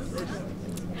phone here?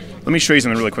 Let me show you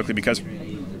something really quickly, because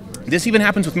this even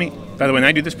happens with me, by the way, and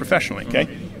I do this professionally, okay?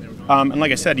 And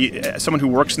like I said, as someone who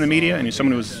works in the media and you're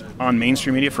someone who was on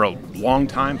mainstream media for a long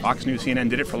time, Fox News, CNN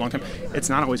did it for a long time, it's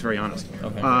not always very honest.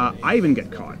 Okay. I even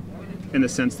get caught in the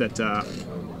sense that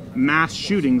mass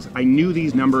shootings, I knew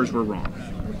these numbers were wrong,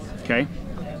 okay?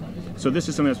 So this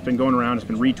is something that's been going around, it's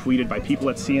been retweeted by people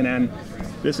at CNN.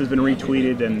 This has been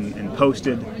retweeted and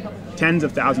posted tens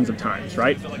of thousands of times,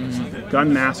 right?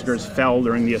 Gun massacres fell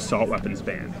during the assault weapons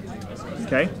ban,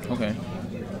 okay? Okay.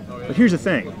 But here's the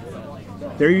thing.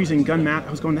 They're using gun mass.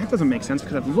 I was going, that doesn't make sense,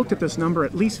 because I've looked at this number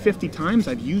at least 50 times.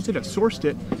 I've used it. I've sourced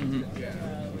it.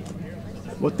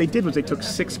 What they did was they took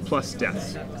 6+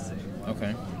 deaths.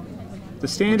 Okay. The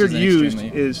standard Which is used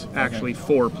extremely- is actually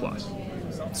 4+.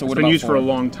 So It's what been about used for a 4?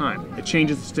 long time. It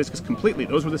changes the statistics completely.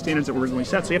 Those were the standards that were originally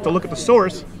set. So you have to look at the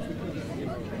source.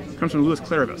 It comes from Louis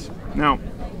Claravis. Now,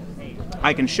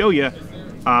 I can show you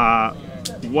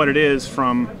what it is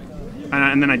from,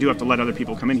 and then I do have to let other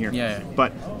people come in here. Yeah.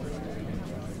 But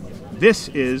this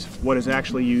is what is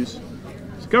actually used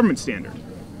as a government standard.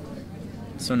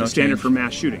 So no The standard change. for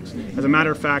mass shootings. As a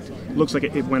matter of fact, looks like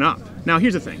it went up. Now,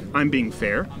 here's the thing. I'm being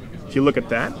fair. If you look at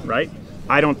that, right,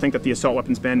 I don't think that the assault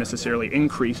weapons ban necessarily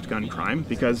increased gun crime,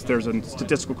 because there's a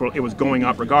statistical, it was going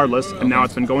up regardless, and now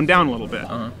it's been going down a little bit.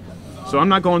 So I'm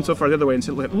not going so far the other way and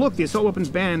say, look, the assault weapons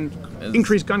ban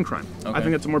increased gun crime. I Okay.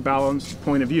 think that's a more balanced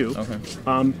point of view.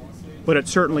 Okay. But it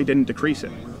certainly didn't decrease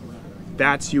it.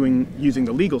 That's using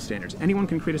the legal standards. Anyone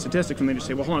can create a statistic and they just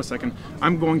say, well, hold on a second,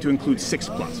 I'm going to include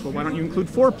 6+. Well, why don't you include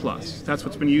 4+? That's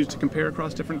what's been used to compare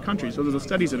across different countries. Those are the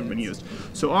studies that have been used.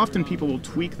 So often people will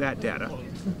tweak that data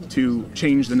to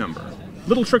change the number.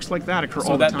 Little tricks like that occur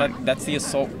all the time. that's the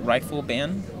assault rifle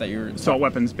ban that you're Assault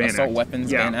Weapons Ban Act. Assault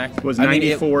Weapons Yeah. Ban Act was I mean,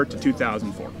 94 to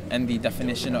 2004. and the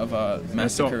definition of a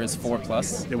massacre is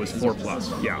 4+. It was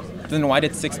 4+, yeah. Then why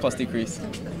did 6+ decrease?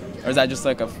 Or is that just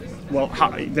like a Well,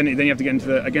 then you have to get into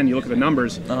the, again, you look at the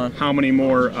numbers, how many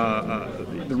more,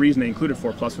 the reason they included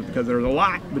 4+ was because there was a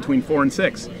lot between 4 and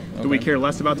 6. Do we care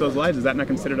less about those lives? Is that not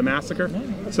considered a massacre?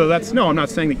 So no, I'm not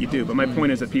saying that you do, but my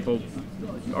point is that people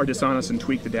are dishonest and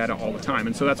tweak the data all the time,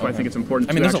 and so that's why I think it's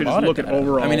important I mean, to there's actually a lot just look of at data.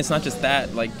 overall. I mean, it's not just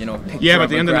that, like, you know, picture Yeah, but of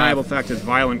the a undeniable graph. fact is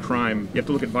violent crime. You have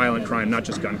to look at violent crime, not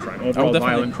just gun crime. Overall definitely.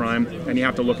 violent crime, and you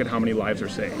have to look at how many lives are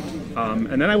saved.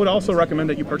 And then I would also recommend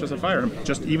that you purchase a firearm.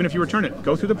 Just even if you return it,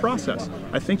 go through the process.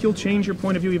 I think you'll change your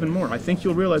point of view even more. I think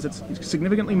you'll realize it's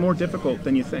significantly more difficult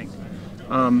than you think.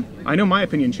 I know my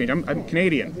opinion changed. I'm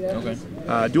Canadian. Okay.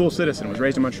 Dual citizen, was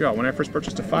raised in Montreal. When I first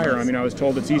purchased a firearm, I was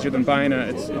told it's easier than buying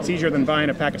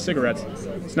a pack of cigarettes.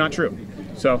 It's not true.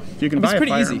 So if you can buy It's a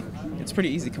pretty firearm, easy. It's pretty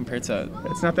easy compared to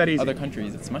it's not that easy. other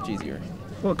countries. It's much easier.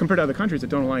 Well, compared to other countries that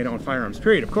don't allow you to own firearms,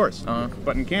 period, of course.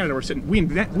 But in Canada, we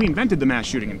invented the mass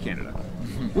shooting in Canada.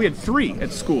 We had 3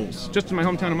 at schools, just in my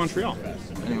hometown of Montreal.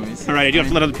 Anyways. All right, I do have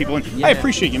to let other people in. I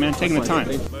appreciate you, man, taking the time.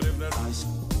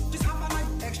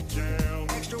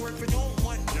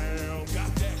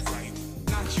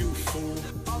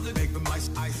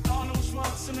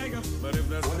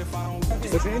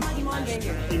 What's your name?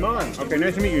 Iman. Okay,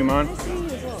 nice to meet you, Iman.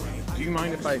 Do you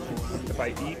mind if I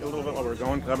eat a little bit while we're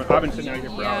going? Because I've been sitting out here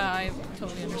for hours. I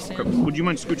totally understand. Okay, would you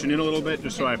mind scooching in a little bit,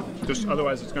 just so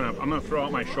otherwise I'm gonna throw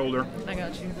out my shoulder. I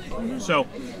got you. So,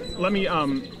 let me is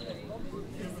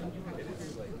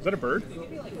that a bird?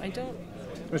 I don't.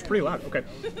 It was pretty loud. Okay.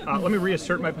 Let me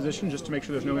reassert my position just to make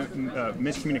sure there's no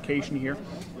miscommunication here.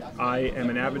 I am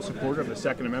an avid supporter of the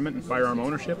Second Amendment and firearm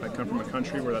ownership. I come from a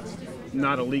country where that's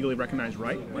not a legally recognized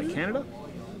right, like Canada.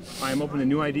 I am open to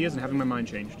new ideas and having my mind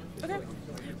changed. Okay.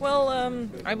 Well,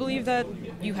 I believe that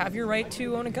you have your right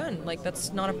to own a gun. Like,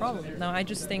 that's not a problem. Now, I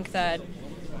just think that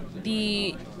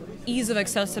the ease of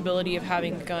accessibility of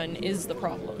having a gun is the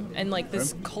problem. And, like,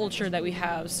 this culture that we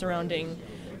have surrounding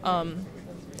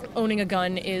owning a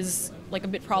gun is, like, a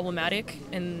bit problematic.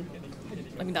 And,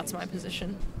 I mean, that's my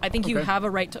position. I think you have a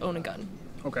right to own a gun.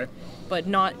 Okay. But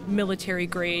not military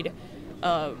grade,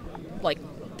 like,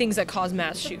 things that cause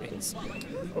mass shootings.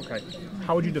 Okay.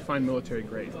 How would you define military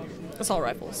grade? Assault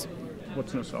rifles.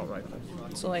 What's an assault rifle?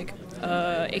 So, like,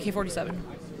 AK-47.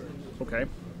 Okay.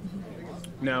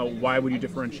 Now, why would you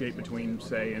differentiate between,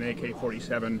 say, an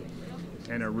AK-47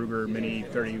 and a Ruger Mini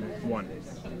 31?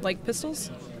 Like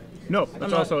pistols? No,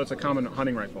 it's a common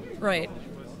hunting rifle. Right.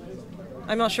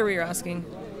 I'm not sure what you're asking.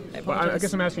 I But apologize. I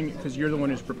guess I'm asking because you're the one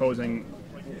who's proposing,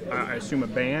 I assume, a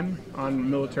ban on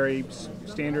military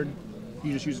standard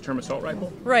You just use the term assault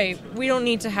rifle? Right. We don't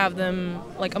need to have them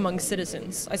like among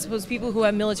citizens. I suppose people who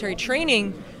have military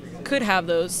training could have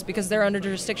those because they're under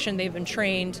jurisdiction, they've been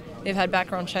trained, they've had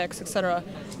background checks, etc.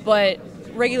 But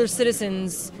regular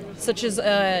citizens, such as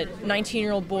a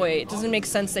 19-year-old boy, it doesn't make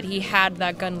sense that he had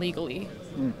that gun legally.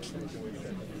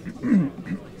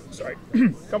 Sorry.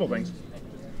 Couple things.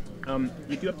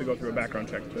 You do have to go through a background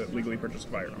check to legally purchase a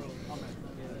firearm.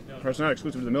 It's not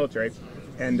exclusive to the military.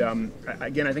 And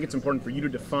again, I think it's important for you to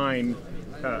define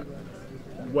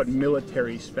what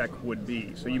military spec would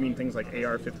be. So you mean things like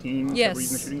AR-15s Yes. that were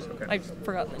used in the shootings? Okay. I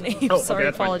forgot the name. Oh, Sorry, okay,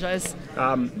 that's fine. apologize.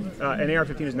 An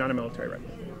AR-15 is not a military rifle.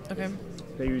 Okay.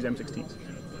 They use M16s.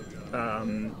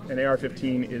 An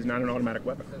AR-15 is not an automatic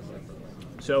weapon.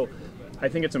 So I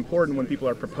think it's important when people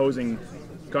are proposing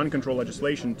gun control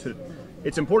legislation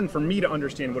it's important for me to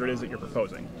understand what it is that you're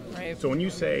proposing. Right. So when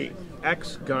you say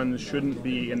X guns shouldn't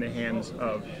be in the hands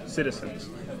of citizens,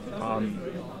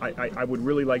 I would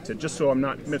really like to, just so I'm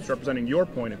not misrepresenting your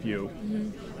point of view,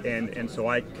 and so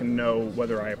I can know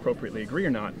whether I appropriately agree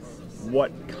or not,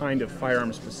 what kind of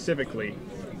firearms specifically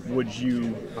would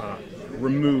you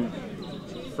remove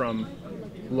from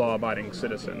law-abiding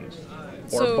citizens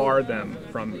or So- bar them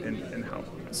from in-house?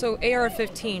 So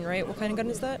AR-15, right? What kind of gun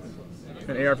is that?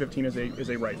 An AR-15 is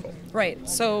a rifle, Right.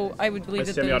 So I would believe a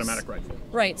that semi-automatic rifle.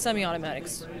 Right.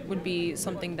 Semi-automatics would be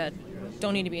something that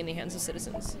don't need to be in the hands of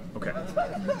citizens. Okay,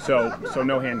 so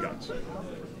no handguns.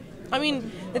 I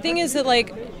mean, the thing is that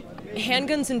like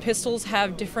handguns and pistols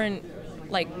have different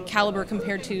like caliber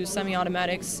compared to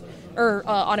semi-automatics or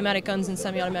automatic guns and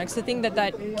semi-automatics. The thing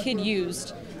that kid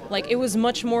used, like it was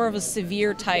much more of a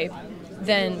severe type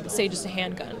than say just a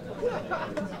handgun.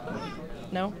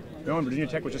 No? No, and Virginia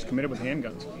Tech was just committed with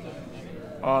handguns.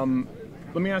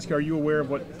 Let me ask you, are you aware of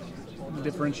what the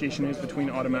differentiation is between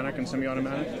automatic and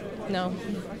semi-automatic? No.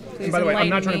 And by the way, I'm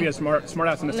not trying to be a smart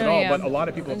ass in this No, at all, yeah. but a lot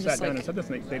of people I'm have sat just down like- and said this,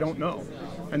 and they don't know.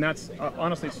 And that's,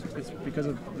 honestly, it's because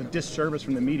of the disservice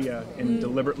from the media in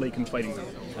deliberately conflating them.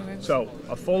 Okay. So,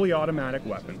 a fully automatic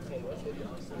weapon,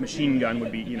 machine gun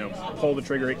would be, pull the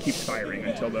trigger, it keeps firing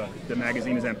until the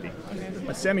magazine is empty.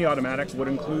 A semi-automatic would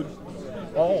include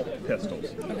all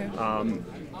pistols. Okay.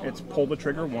 It's pull the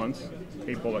trigger once,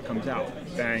 a bullet comes out.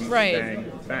 Bang, Right.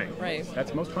 bang, bang. Right.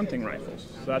 That's most hunting rifles.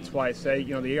 So that's why I say,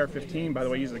 the AR-15, by the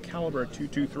way, uses a caliber of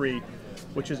 .223,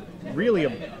 which is really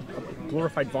a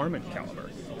glorified varmint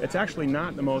caliber. It's actually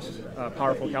not the most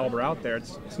powerful caliber out there.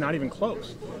 It's not even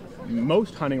close.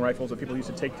 Most hunting rifles that people use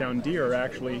to take down deer are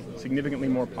actually significantly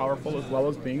more powerful, as well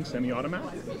as being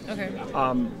semi-automatic. Okay.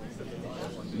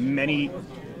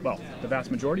 The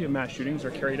vast majority of mass shootings are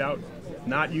carried out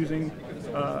not using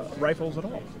rifles at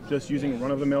all, just using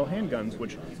run-of-the-mill handguns,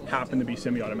 which happen to be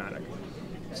semi-automatic.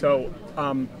 So,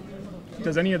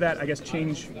 does any of that, I guess,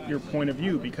 change your point of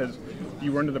view? Because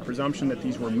you were under the presumption that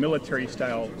these were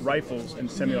military-style rifles and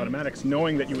semi-automatics,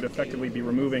 knowing that you would effectively be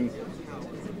removing.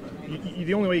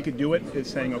 The only way you could do it is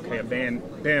saying, okay, a ban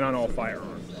on all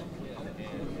firearms.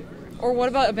 Or what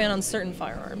about a ban on certain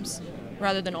firearms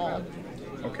rather than all?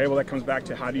 Okay, well, that comes back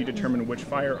to how do you determine which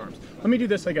firearms. Let me do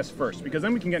this, I guess, first, because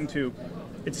then we can get into,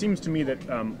 it seems to me that,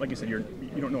 like you said, you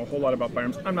don't know a whole lot about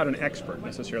firearms. I'm not an expert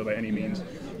necessarily by any means.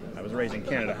 I was raised in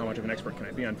Canada. How much of an expert can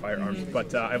I be on firearms?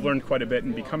 But I've learned quite a bit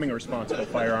in becoming a responsible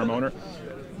firearm owner.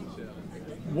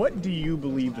 What do you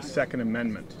believe the Second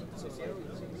Amendment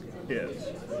is?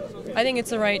 I think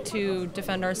it's a right to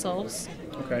defend ourselves,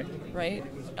 Okay. right?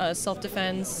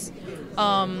 Self-defense.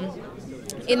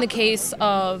 In the case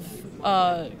of,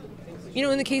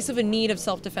 in the case of a need of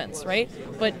self-defense, right?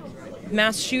 But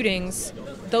mass shootings,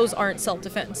 those aren't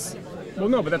self-defense. Well,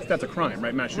 no, but that's a crime,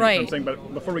 right? Mass shooting. Right. I'm saying,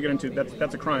 but before we get into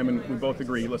that's a crime, and we both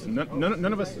agree. Listen, none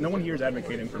of us, no one here is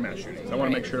advocating for mass shootings. I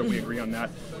want to make sure that we agree on that,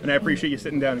 and I appreciate you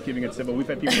sitting down and keeping it civil. We've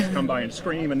had people just come by and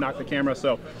scream and knock the camera,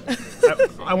 so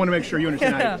I want to make sure you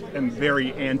understand I am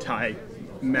very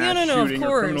anti-mass No, of shooting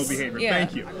or criminal course. behavior. Yeah.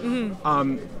 Thank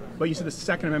you. But you said the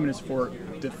Second Amendment is for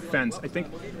defense. I think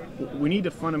we need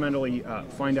to fundamentally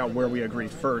find out where we agree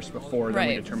first before then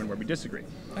we Right. determine where we disagree.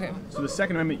 Okay. So the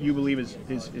Second Amendment you believe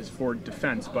is for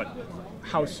defense, but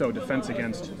how so? Defense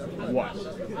against what?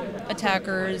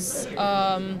 Attackers.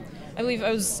 I believe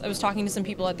I was talking to some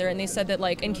people out there, and they said that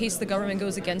like in case the government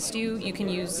goes against you, you can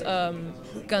use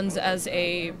guns as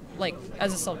a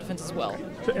self-defense as well.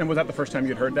 And was that the first time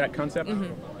you'd heard that concept?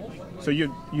 So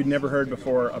you'd never heard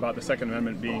before about the Second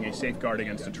Amendment being a safeguard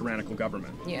against a tyrannical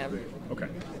government? Yeah. Okay,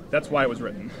 that's why it was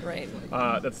written. Right.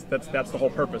 That's the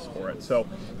whole purpose for it. So,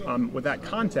 with that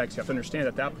context, you have to understand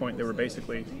at that point they were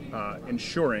basically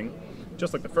ensuring,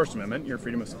 just like the First Amendment, your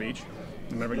freedom of speech,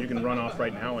 Remember, you can run off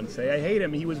right now and say, I hate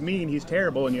him, he was mean, he's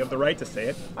terrible, and you have the right to say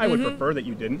it. I would prefer that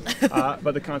you didn't,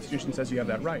 but the Constitution says you have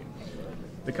that right.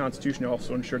 The Constitution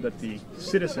also ensured that the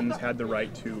citizens had the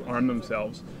right to arm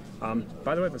themselves.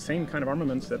 By the way, the same kind of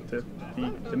armaments that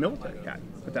the military had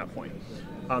at that point.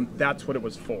 That's what it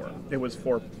was for. It was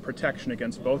for protection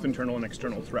against both internal and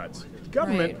external threats.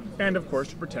 Government, and of course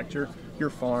to protect your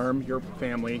farm, your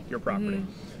family, your property.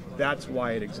 That's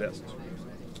why it exists.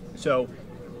 So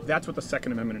that's what the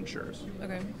Second Amendment ensures.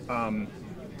 Okay.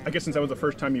 I guess since that was the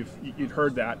first time you'd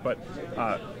heard that, but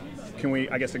can we,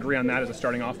 I guess, agree on that as a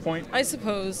starting off point? I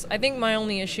suppose. I think my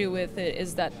only issue with it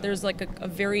is that there's like a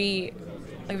very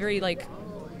like,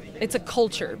 it's a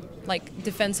culture. Like,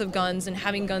 defense of guns and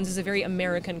having guns is a very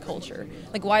American culture.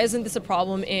 Like, why isn't this a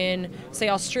problem in, say,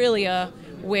 Australia,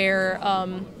 where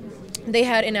they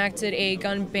had enacted a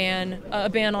gun ban, a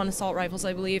ban on assault rifles,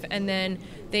 I believe, and then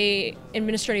they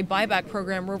administered a buyback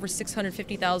program where over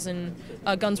 650,000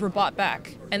 guns were bought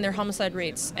back, and their homicide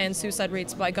rates and suicide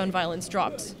rates by gun violence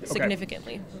dropped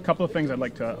significantly. A couple of things I'd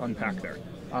like to unpack there.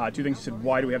 Two things. You said,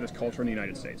 why do we have this culture in the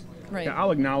United States? Right. Now,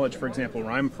 I'll acknowledge, for example,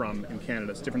 where I'm from in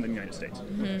Canada, it's different than the United States.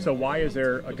 So why is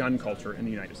there a gun culture in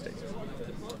the United States?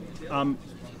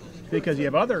 Because you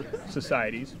have other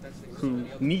societies who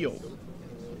kneeled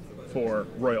for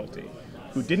royalty,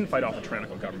 who didn't fight off a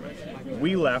tyrannical government.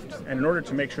 We left, and in order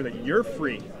to make sure that you're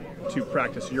free to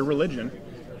practice your religion,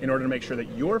 in order to make sure that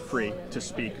you're free to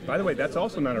speak. By the way, that's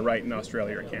also not a right in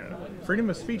Australia or Canada. Freedom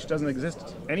of speech doesn't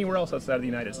exist anywhere else outside of the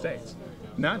United States.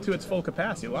 Not to its full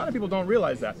capacity. A lot of people don't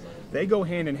realize that. They go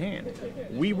hand in hand.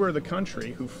 We were the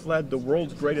country who fled the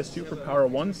world's greatest superpower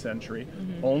one century,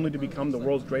 only to become the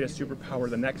world's greatest superpower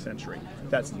the next century.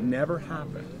 That's never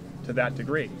happened to that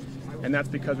degree. And that's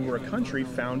because we were a country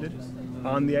founded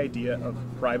on the idea of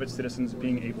private citizens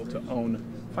being able to own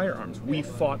firearms. We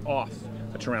fought off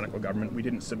a tyrannical government. We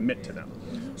didn't submit to them.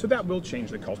 So that will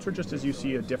change the culture, just as you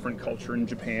see a different culture in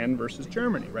Japan versus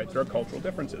Germany, right? There are cultural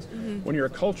differences. When you're a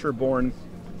culture born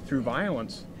through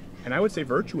violence, and I would say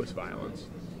virtuous violence,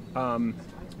 I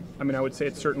mean, I would say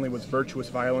it certainly was virtuous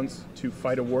violence to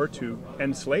fight a war to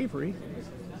end slavery.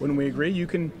 When we agree, you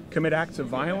can commit acts of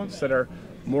violence that are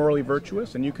morally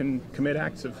virtuous, and you can commit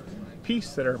acts of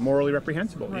peace that are morally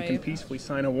reprehensible. Right. You can peacefully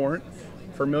sign a warrant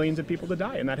for millions of people to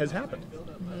die, and that has happened.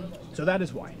 So that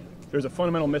is why. There's a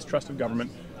fundamental mistrust of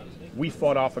government. We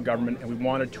fought off a government, and we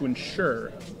wanted to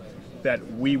ensure that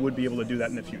we would be able to do that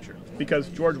in the future. Because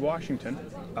George Washington,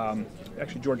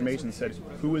 actually George Mason said,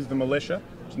 who is the militia?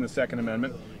 It's in the Second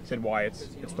Amendment. He said, why, it's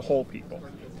the whole people.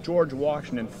 George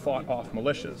Washington fought off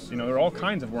militias. You know, there are all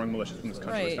kinds of warring militias when this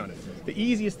country was founded. The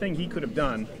easiest thing he could have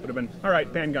done would have been, all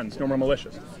right, ban guns, no more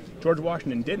militias. George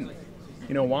Washington didn't.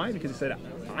 You know why? Because he said,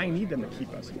 I need them to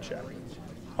keep us in check.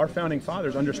 Our founding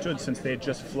fathers understood, since they had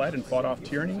just fled and fought off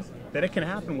tyranny, that it can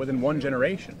happen within one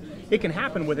generation. It can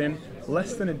happen within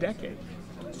less than a decade.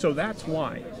 So that's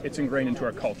why it's ingrained into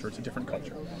our culture. It's a different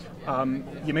culture.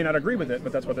 You may not agree with it,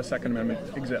 but that's why the Second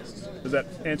Amendment exists. Does that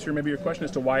answer maybe your question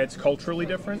as to why it's culturally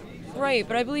different? Right,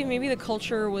 but I believe maybe the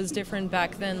culture was different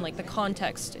back then, like the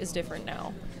context is different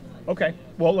now. Okay,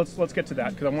 well, let's get to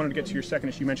that, because I wanted to get to your second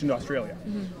issue. You mentioned Australia.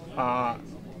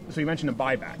 So you mentioned a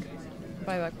buyback.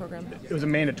 Buyback program. It was a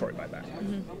mandatory buyback.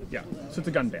 Yeah, so it's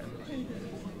a gun ban.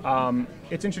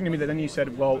 It's interesting to me that then you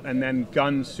said, well, and then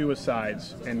gun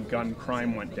suicides and gun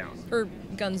crime went down. Or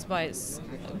guns by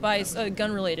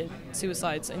gun-related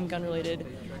suicides and gun-related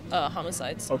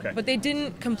homicides. Okay. But they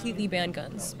didn't completely ban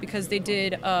guns, because they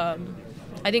did, I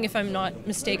think if I'm not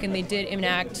mistaken, they did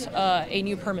enact a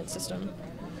new permit system.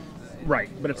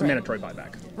 Right, but it's a mandatory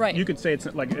buyback. Right. You could say it's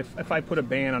like if I put a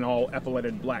ban on all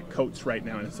epauletted black coats right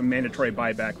now, and it's a mandatory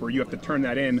buyback where you have to turn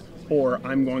that in, or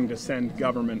I'm going to send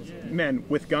government men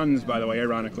with guns, by the way,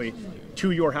 ironically,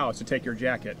 to your house to take your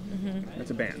jacket.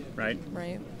 That's a ban, right?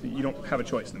 Right. You don't have a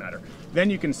choice in the matter. Then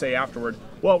you can say afterward,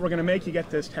 well, we're going to make you get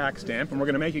this tax stamp, and we're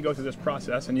going to make you go through this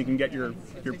process, and you can get your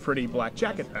pretty black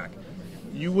jacket back.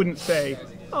 You wouldn't say,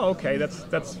 oh, okay,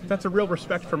 that's a real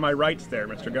respect for my rights there,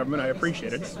 Mr. Government. I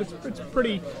appreciate it. It's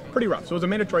pretty rough. So it was a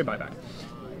mandatory buyback.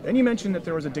 Then you mentioned that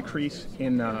there was a decrease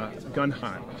in gun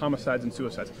homicides and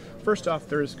suicides. First off,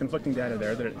 there's conflicting data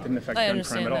there that it didn't affect gun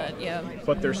crime at all. That, yeah.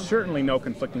 But there's certainly no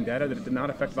conflicting data that it did not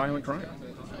affect violent crime.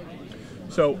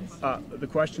 So the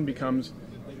question becomes,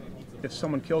 if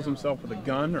someone kills himself with a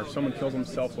gun or if someone kills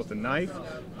himself with a knife,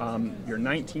 you're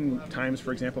 19 times,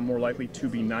 for example, more likely to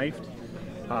be knifed.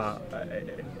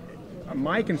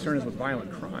 My concern is with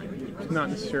violent crime. It's not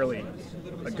necessarily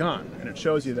a gun, and it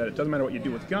shows you that it doesn't matter what you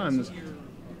do with guns,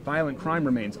 violent crime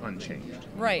remains unchanged.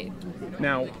 Right.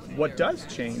 Now, what does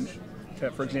change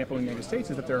for example, in the United States,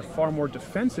 is that there are far more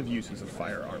defensive uses of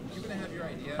firearms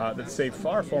that save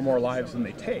far more lives than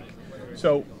they take.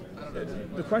 So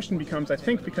the question becomes, I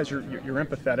think, because you're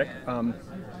empathetic,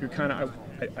 you're kind of,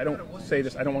 I don't say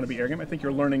this, I don't want to be arrogant, I think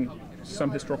you're learning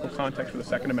some historical context for the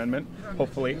Second Amendment,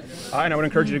 hopefully. And I would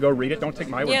encourage you to go read it. Don't take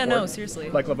my word for it. Yeah, no, seriously.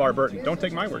 Like LeVar Burton. Don't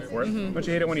take my word for it. Don't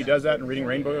you hate it when he does that and reading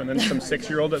Rainbow and then some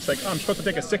 6-year-old that's like, oh, I'm supposed to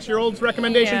take a 6-year-old's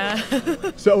recommendation?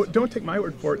 Yeah. So don't take my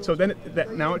word for it. So then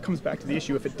now it comes back to the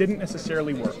issue. If it didn't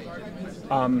necessarily work,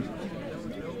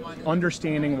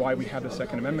 understanding why we have the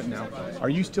Second Amendment now, are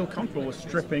you still comfortable with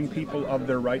stripping people of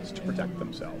their rights to protect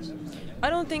themselves? I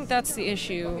don't think that's the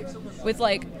issue with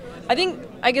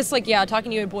I guess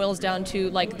talking to you, it boils down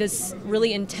to like this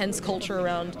really intense culture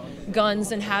around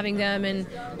guns and having them, and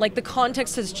like the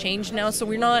context has changed now, so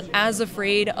we're not as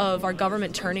afraid of our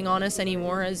government turning on us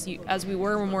anymore as we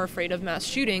were. We're more afraid of mass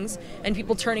shootings and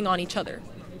people turning on each other.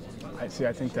 I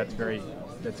think that's very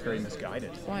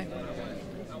misguided. Why?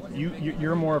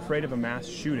 You're more afraid of a mass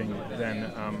shooting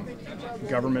than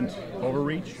government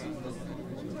overreach?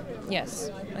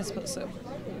 Yes, I suppose so.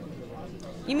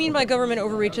 You mean by government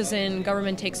overreach as in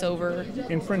government takes over?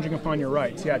 Infringing upon your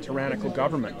rights, yeah, tyrannical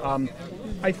government.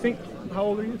 I think, how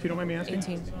old are you, if you don't mind me asking?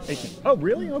 18. Oh,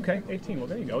 really? Okay, 18. Well,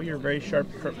 there you go. You're a very sharp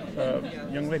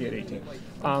young lady at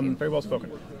 18. Very well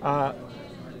spoken.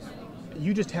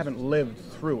 You just haven't lived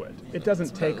through it. It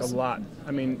doesn't take a lot.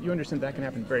 I mean, you understand that can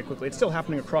happen very quickly. It's still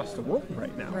happening across the world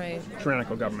right now. Right.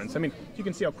 Tyrannical governments. I mean, you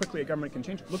can see how quickly a government can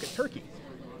change. Look at Turkey.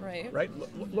 Right.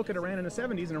 Look at Iran in the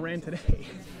 70s and Iran today.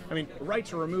 I mean,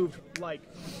 rights are removed like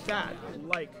that,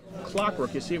 like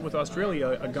clockwork. You see it with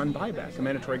Australia, a gun buyback, a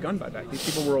mandatory gun buyback. These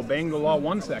people were obeying the law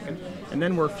one second and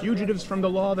then were fugitives from the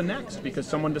law the next because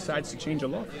someone decides to change a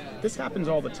law. This happens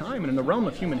all the time, and in the realm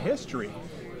of human history,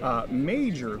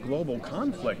 major global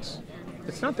conflicts,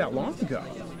 it's not that long ago.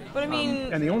 But I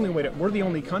mean... and the only way we're the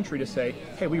only country to say,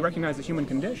 hey, we recognize the human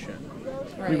condition.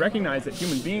 Right. We recognize that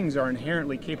human beings are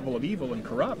inherently capable of evil and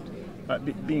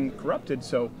being corrupted,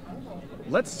 so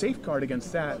let's safeguard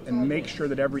against that and make sure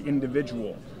that every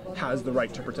individual has the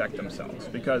right to protect themselves,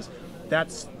 because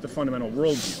that's the fundamental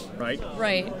worldview, right?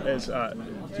 Right.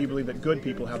 Do you believe that good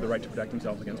people have the right to protect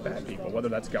themselves against bad people, whether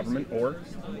that's government or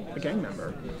a gang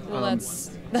member? Well,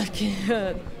 that's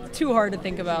too hard to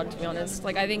think about, to be honest.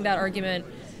 Like, I think that argument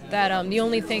that the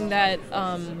only thing that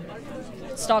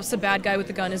stops the bad guy with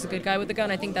the gun is a good guy with the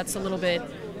gun, I think that's a little bit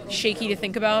shaky to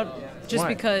think about, just Why?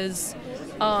 Because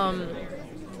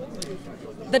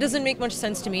that doesn't make much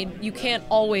sense to me. You can't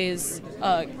always...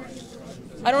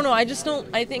 I don't know. I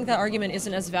think that argument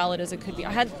isn't as valid as it could be.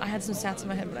 I had some stats in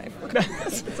my head, but I forgot.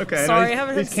 It's okay. Sorry,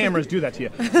 these cameras do that to you.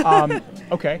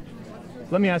 Okay.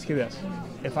 Let me ask you this.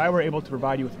 If I were able to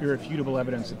provide you with irrefutable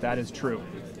evidence that is true,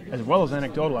 as well as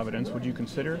anecdotal evidence, would you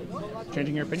consider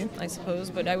changing your opinion? I suppose,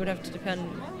 but it would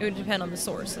depend on the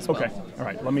source as well. Okay. All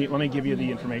right. Let me give you the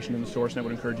information in the source, and I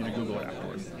would encourage you to Google it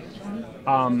afterwards.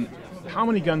 How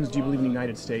many guns do you believe in the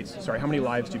United States? Sorry, how many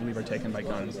lives do you believe are taken by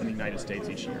guns in the United States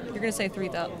each year? You're going to say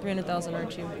 300,000,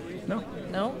 aren't you? No.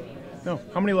 No? No.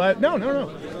 How many lives? No.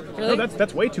 Really? No,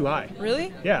 that's way too high.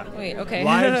 Really? Yeah. Wait, okay.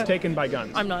 Lives taken by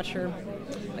guns. I'm not sure.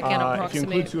 I can't approximate. If you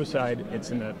include suicide,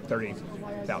 it's in the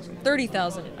 30,000.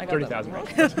 30,000. I got 30,000 that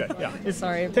range. That's good. Yeah.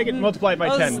 Sorry. Take it, multiply it by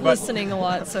 10. I was listening a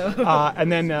lot, so.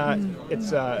 And then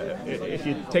it's if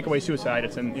you take away suicide,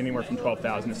 it's anywhere from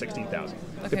 12,000 to 16,000,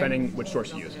 depending which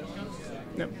source you use.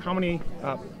 Now, how many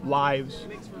lives,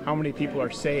 how many people are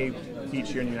saved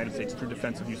each year in the United States through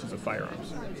defensive uses of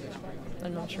firearms?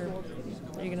 I'm not sure.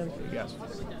 Are you gonna? Yes.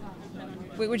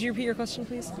 Wait, would you repeat your question,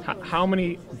 please? How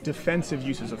many defensive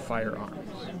uses of firearms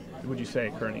would you say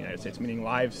occur in the United States? Meaning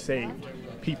lives saved,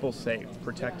 people saved,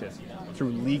 protected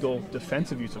through legal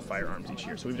defensive use of firearms each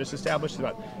year. So we've just established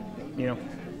about,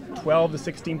 12 to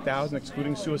 16,000,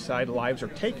 excluding suicide, lives are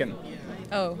taken.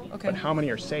 Oh, okay. But how many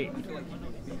are saved?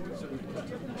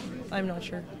 I'm not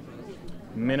sure.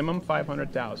 Minimum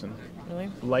 500,000. Really?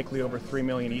 Likely over 3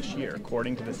 million each year,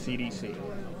 according to the CDC.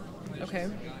 Okay.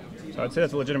 So I'd say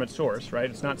that's a legitimate source, right?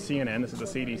 It's not CNN, this is the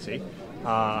CDC,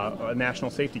 a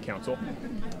National Safety Council.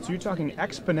 So you're talking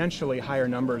exponentially higher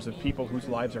numbers of people whose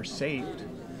lives are saved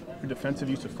through defensive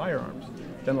use of firearms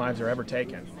than lives are ever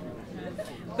taken.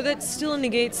 But that still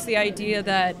negates the idea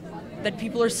that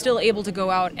people are still able to go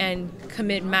out and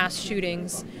commit mass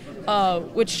shootings,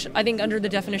 which I think under the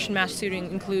definition mass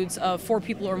shooting includes 4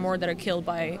 people or more that are killed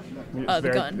by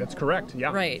the gun. That's correct,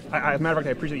 yeah. Right. As a matter of fact,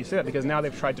 I appreciate you say that, because now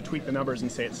they've tried to tweak the numbers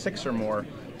and say it's 6 or more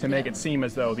to make it seem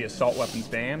as though the assault weapons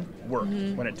ban worked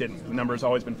when it didn't. The number's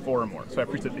always been 4 or more, so I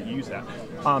appreciate that you use that.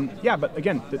 Yeah, but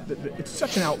again, it's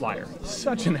such an outlier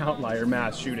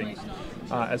mass shootings.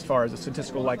 as far as the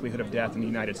statistical likelihood of death in the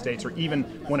United States, or even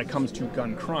when it comes to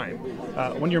gun crime.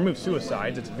 When you remove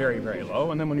suicides, it's very, very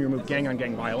low, and then when you remove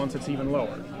gang-on-gang violence, it's even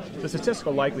lower. The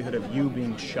statistical likelihood of you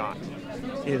being shot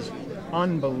is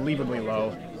unbelievably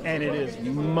low, and it is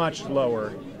much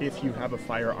lower if you have a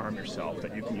firearm yourself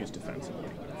that you can use defensively.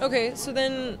 Okay, so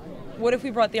then what if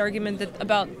we brought the argument that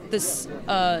about this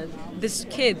this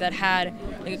kid that had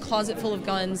like a closet full of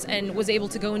guns and was able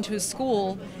to go into his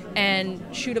school and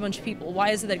shoot a bunch of people? Why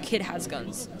is it that a kid has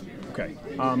guns? Okay.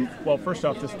 Well, first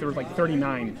off, there were like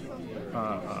 39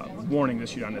 warnings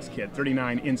issued on this kid.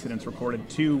 39 incidents reported.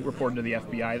 2 reported to the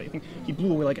FBI. I think he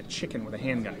blew away like a chicken with a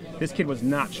handgun. This kid was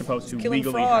not supposed to Killing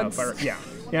legally frogs. have fire.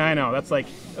 Yeah, I know. That's like,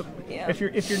 Yeah. if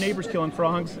your neighbor's killing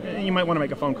frogs, you might want to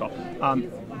make a phone call.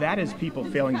 That is people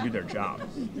failing to do their job.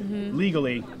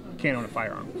 Legally, can't own a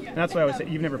firearm. And that's why I always say,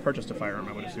 you've never purchased a firearm,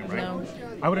 I would assume, right? No.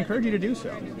 I would encourage you to do so.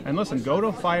 And listen, go to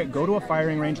a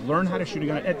firing range, learn how to shoot a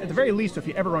gun. At the very least, if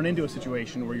you ever run into a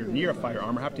situation where you're near a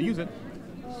firearm or have to use it,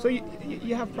 so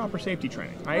you have proper safety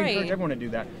training. I encourage everyone to do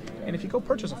that. And if you go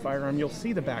purchase a firearm, you'll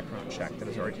see the background check that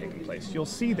has already taken place. You'll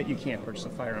see that you can't purchase a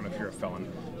firearm if you're a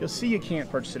felon. You'll see you can't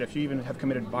purchase it if you even have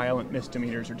committed violent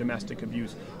misdemeanors or domestic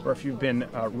abuse, or if you've been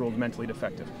ruled mentally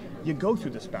defective. You go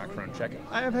through this background check.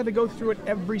 I have had to go through it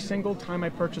every single time I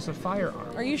purchase a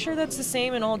firearm. Are you sure that's the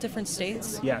same in all different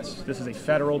states? Yes, this is a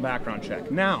federal background check.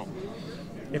 Now,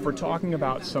 if we're talking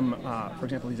about some, for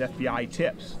example, these FBI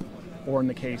tips, or in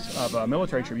the case of a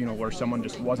military tribunal where someone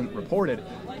just wasn't reported,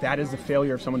 that is the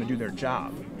failure of someone to do their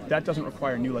job. That doesn't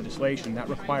require new legislation. That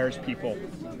requires people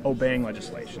obeying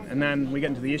legislation. And then we get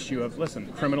into the issue of,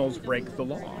 listen, criminals break the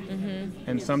law.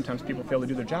 And sometimes people fail to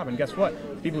do their job. And guess what?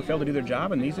 People who fail to do their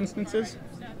job in these instances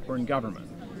were in government.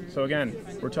 So again,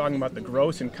 we're talking about the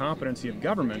gross incompetency of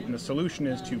government, and the solution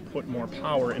is to put more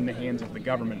power in the hands of the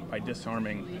government by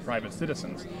disarming private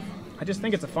citizens. I just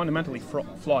think it's a fundamentally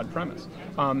flawed premise.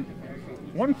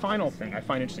 One final thing I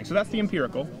find interesting. So that's the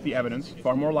empirical, the evidence,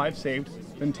 far more lives saved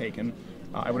than taken.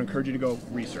 I would encourage you to go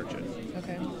research it.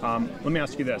 Okay. Let me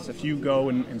ask you this. If you go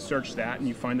and search that and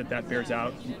you find that that bears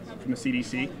out from the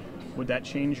CDC, would that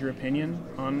change your opinion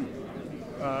on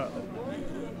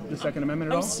the Second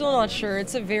Amendment at all? I'm still not sure.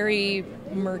 It's a very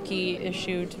murky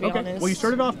issue, to be honest. Well, you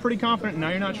started off pretty confident, and now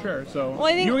you're not sure. So Well,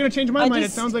 I think you were going to change my I mind. It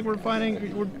just- sounds like we're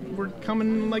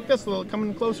coming like this, a little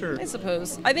coming closer. I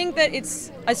suppose. I think that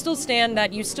I still stand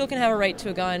that you still can have a right to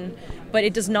a gun, but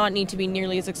it does not need to be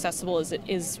nearly as accessible as it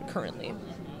is currently.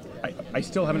 I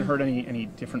still haven't heard any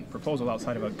different proposal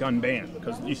outside of a gun ban,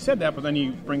 because you said that, but then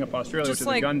you bring up Australia, Just which is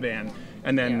like- a gun ban,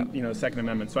 and then the Second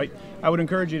Amendment. So I would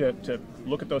encourage you to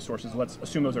look at those sources. Let's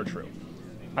assume those are true.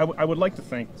 I would like to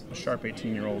think a sharp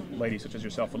 18-year-old lady such as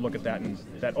yourself would look at that and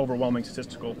that overwhelming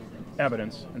statistical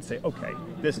evidence and say, okay,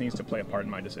 this needs to play a part in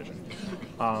my decision.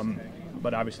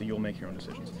 But obviously you'll make your own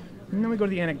decisions. And then we go to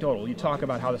the anecdotal. You talk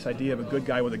about how this idea of a good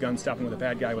guy with a gun stopping with a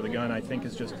bad guy with a gun, I think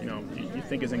is just, you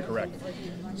think is incorrect.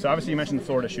 So obviously you mentioned the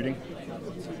Florida shooting. Do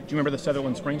you remember the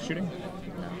Sutherland Springs shooting?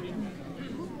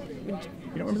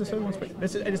 You don't remember the Sutherland Springs?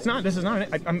 This is not.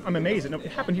 I'm amazed.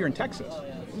 It happened here in Texas,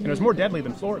 and it was more deadly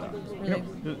than Florida. Really?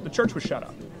 The church was shut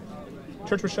up.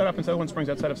 Church was shut up in Sutherland Springs,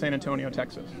 outside of San Antonio,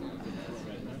 Texas.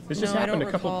 This just No, I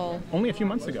happened don't only a few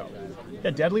months ago. Yeah,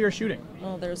 deadlier shooting.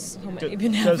 Well, there's so many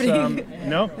been happening.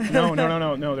 No.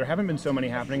 There haven't been so many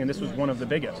happening, and this was one of the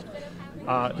biggest.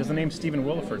 Does the name Stephen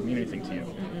Williford mean anything to you?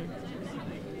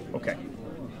 Okay.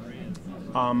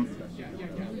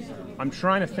 I'm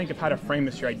trying to think of how to frame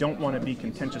this here. I don't want to be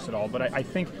contentious at all, but I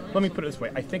think, let me put it this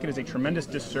way. I think it is a tremendous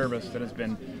disservice that has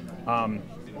been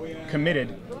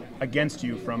committed against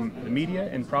you from the media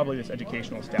and probably this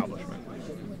educational establishment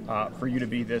for you to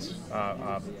be this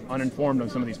uninformed on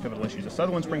some of these pivotal issues. The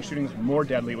Sutherland Springs shooting was more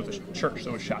deadly. It was a church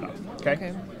that was shot up,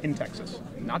 okay? In Texas,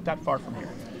 not that far from here.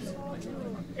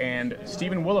 And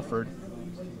Stephen Williford,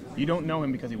 you don't know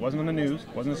him because he wasn't on the news,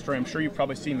 wasn't a story. I'm sure you've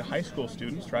probably seen the high school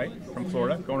students, right, from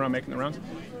Florida, going around making the rounds.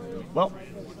 Well,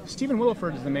 Stephen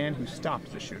Williford is the man who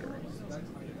stopped the shooter.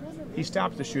 He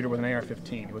stopped the shooter with an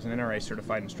AR-15. He was an NRA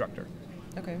certified instructor.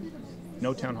 Okay.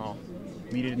 No town hall.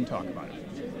 Media didn't talk about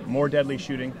it. More deadly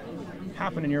shooting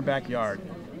happened in your backyard.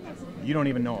 You don't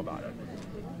even know about it.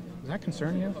 Does that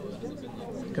concern you?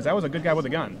 Because that was a good guy with a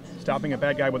gun, stopping a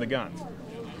bad guy with a gun.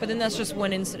 But then that's just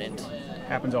one incident.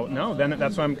 Happens all no. Then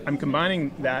that's why I'm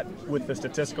combining that with the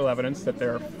statistical evidence that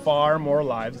there are far more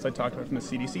lives, as I talked about from the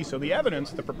CDC. So the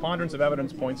evidence, the preponderance of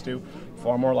evidence, points to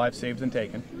far more lives saved than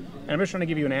taken. And I'm just trying to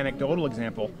give you an anecdotal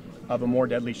example of a more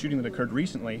deadly shooting that occurred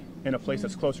recently in a place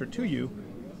that's closer to you.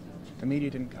 The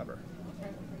media didn't cover.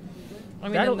 I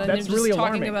mean, That'll- then that's you're really just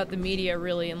talking alarming. about the media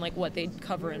really and like what they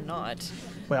cover and not.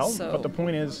 Well, So- but the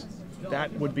point is,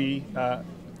 that would be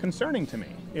concerning to me.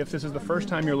 If this is the first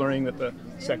time you're learning that the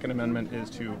Second Amendment is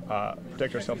to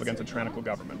protect ourselves against a tyrannical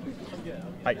government,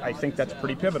 I think that's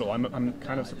pretty pivotal. I'm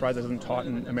kind of surprised I wasn't taught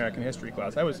in American history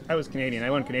class. I was Canadian. I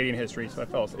learned Canadian history, so I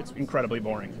felt it's incredibly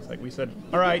boring. It's like we said,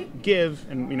 all right, give,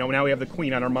 and now we have the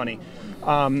Queen on our money.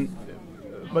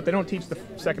 But they don't teach the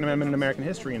Second Amendment in American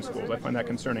history in schools. I find that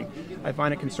concerning. I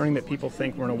find it concerning that people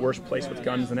think we're in a worse place with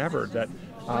guns than ever,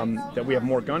 that we have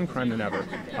more gun crime than ever.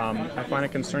 I find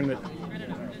it concerning that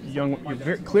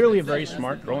you're clearly a very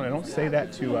smart girl, and I don't say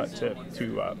that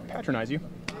to patronize you.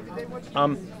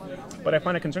 But I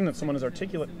find it concerning that someone as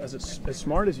articulate, as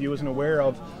smart as you, isn't aware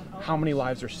of how many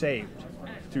lives are saved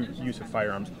through use of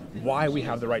firearms, why we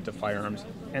have the right to firearms,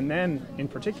 and then, in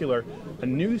particular, a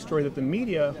news story that the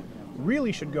media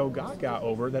really should go gaga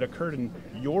over that occurred in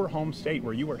your home state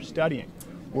where you are studying,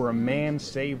 where a man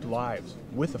saved lives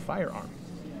with a firearm.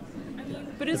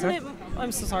 But isn't it?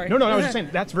 I'm so sorry. No, I was just saying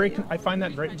that's very. I find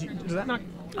that very. Does that not?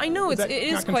 I know it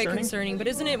is quite concerning, but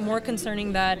isn't it more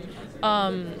concerning that?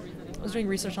 I was doing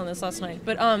research on this last night,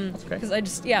 but because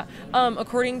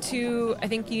according to I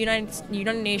think the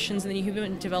United Nations and the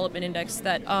Human Development Index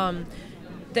that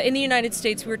in the United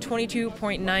States we're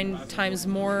 22.9 times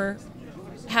more.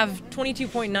 Have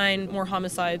 22.9 more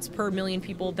homicides per million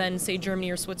people than, say,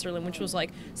 Germany or Switzerland, which was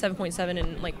like 7.7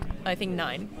 and like I think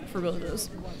 9 for both of those.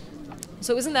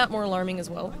 So isn't that more alarming as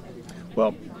well?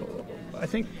 Well, I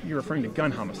think you're referring to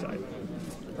gun homicide.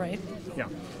 Right. Yeah.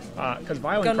 Because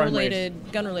violent crime rates,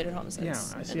 gun-related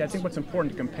homicides. Yeah, I see. I think what's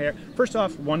important to compare. First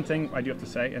off, one thing I do have to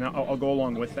say, and I'll go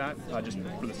along with that, just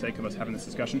for the sake of us having this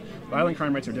discussion. Violent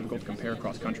crime rates are difficult to compare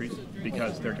across countries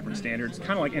because they're different standards.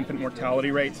 Kind of like infant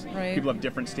mortality rates. Right. People have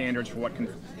different standards for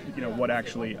what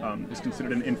actually is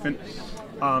considered an infant.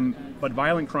 But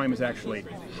violent crime is actually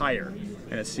higher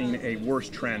and has seen a worse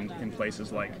trend in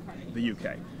places like the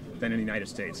UK than in the United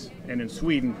States, and in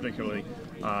Sweden particularly,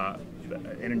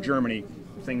 and in Germany.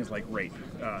 Things like rape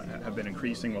have been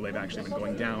increasing while they've actually been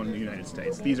going down in the United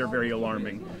States. These are very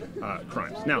alarming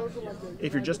crimes. Now,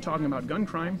 if you're just talking about gun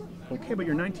crime, okay, but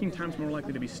you're 19 times more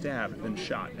likely to be stabbed than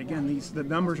shot. Again, the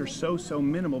numbers are so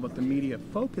minimal, but the media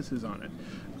focuses on it.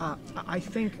 I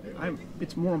think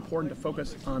it's more important to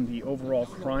focus on the overall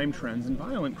crime trends and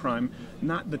violent crime,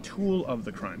 not the tool of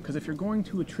the crime. Because if you're going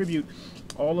to attribute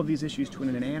all of these issues to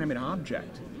an inanimate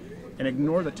object and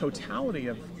ignore the totality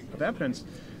of evidence,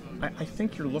 I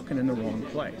think you're looking in the wrong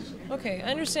place. Okay, I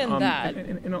understand that.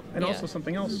 And also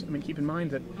something else. I mean, keep in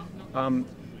mind that,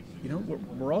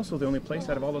 we're also the only place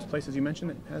out of all those places you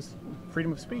mentioned that has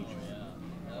freedom of speech,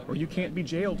 where you can't be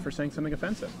jailed for saying something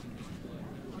offensive.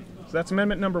 So that's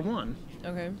amendment number 1.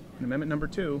 Okay. And amendment number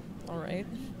 2. All right.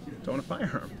 Don't own a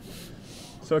firearm.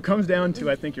 So it comes down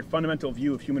to, I think, your fundamental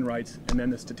view of human rights, and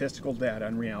then the statistical data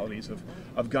and realities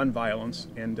of gun violence,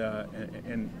 and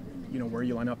where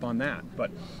you line up on that.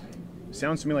 But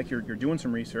sounds to me like you're doing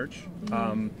some research.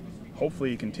 Mm-hmm.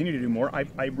 Hopefully you continue to do more.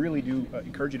 I really do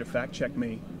encourage you to fact check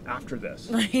me after this.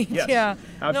 Right. Yes, yeah.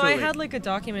 absolutely. No, I had like a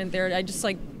document there. I just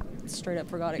straight up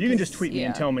forgot it. You can just tweet me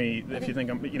and tell me if you think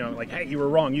I'm, hey, you were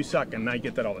wrong, you suck, and I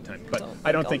get that all the time. But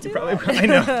I don't think you probably. I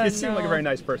know you seem like a very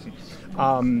nice person.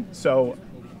 So,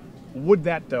 would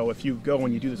that though, if you go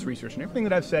and you do this research and everything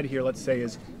that I've said here, let's say,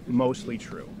 is mostly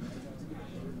true,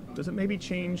 does it maybe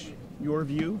change your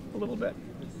view a little bit?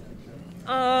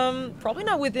 Probably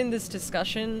not within this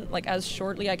discussion. Like, as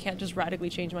shortly, I can't just radically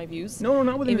change my views. No,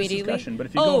 not within this discussion. But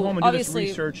if you go home and do this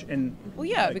research and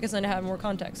because then I have more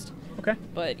context. Okay.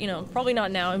 But probably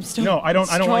not now. I'm still. No, I don't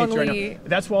want you to right now.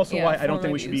 That's also why I don't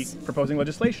think we should be proposing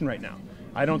legislation right now.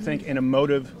 I don't think an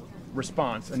emotive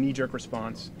response, a knee-jerk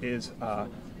response, is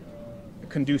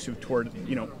conducive toward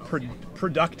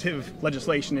productive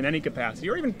legislation in any capacity,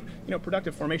 or even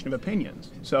productive formation of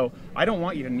opinions. So I don't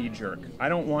want you to knee-jerk. I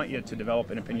don't want you to develop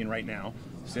an opinion right now.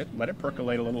 Sit, let it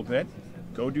percolate a little bit,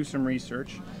 go do some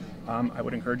research. I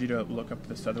would encourage you to look up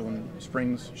the Sutherland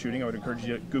Springs shooting. I would encourage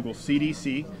you to Google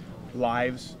CDC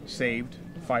lives saved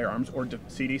firearms, or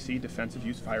CDC defensive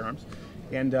use firearms,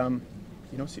 and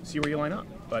see where you line up.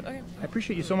 But okay. I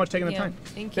appreciate you so much taking the time.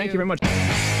 Thank you very much.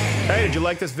 Hey, did you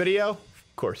like this video?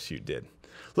 Of course you did.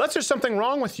 Let's there's something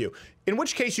wrong with you, in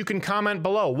which case you can comment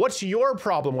below. What's your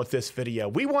problem with this video?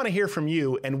 We want to hear from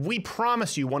you, and we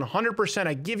promise you 100%,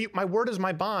 I give you, my word is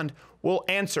my bond, we'll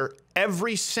answer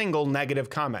every single negative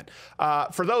comment.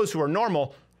 For those who are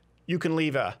normal, you can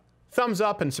leave a thumbs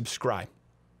up and subscribe.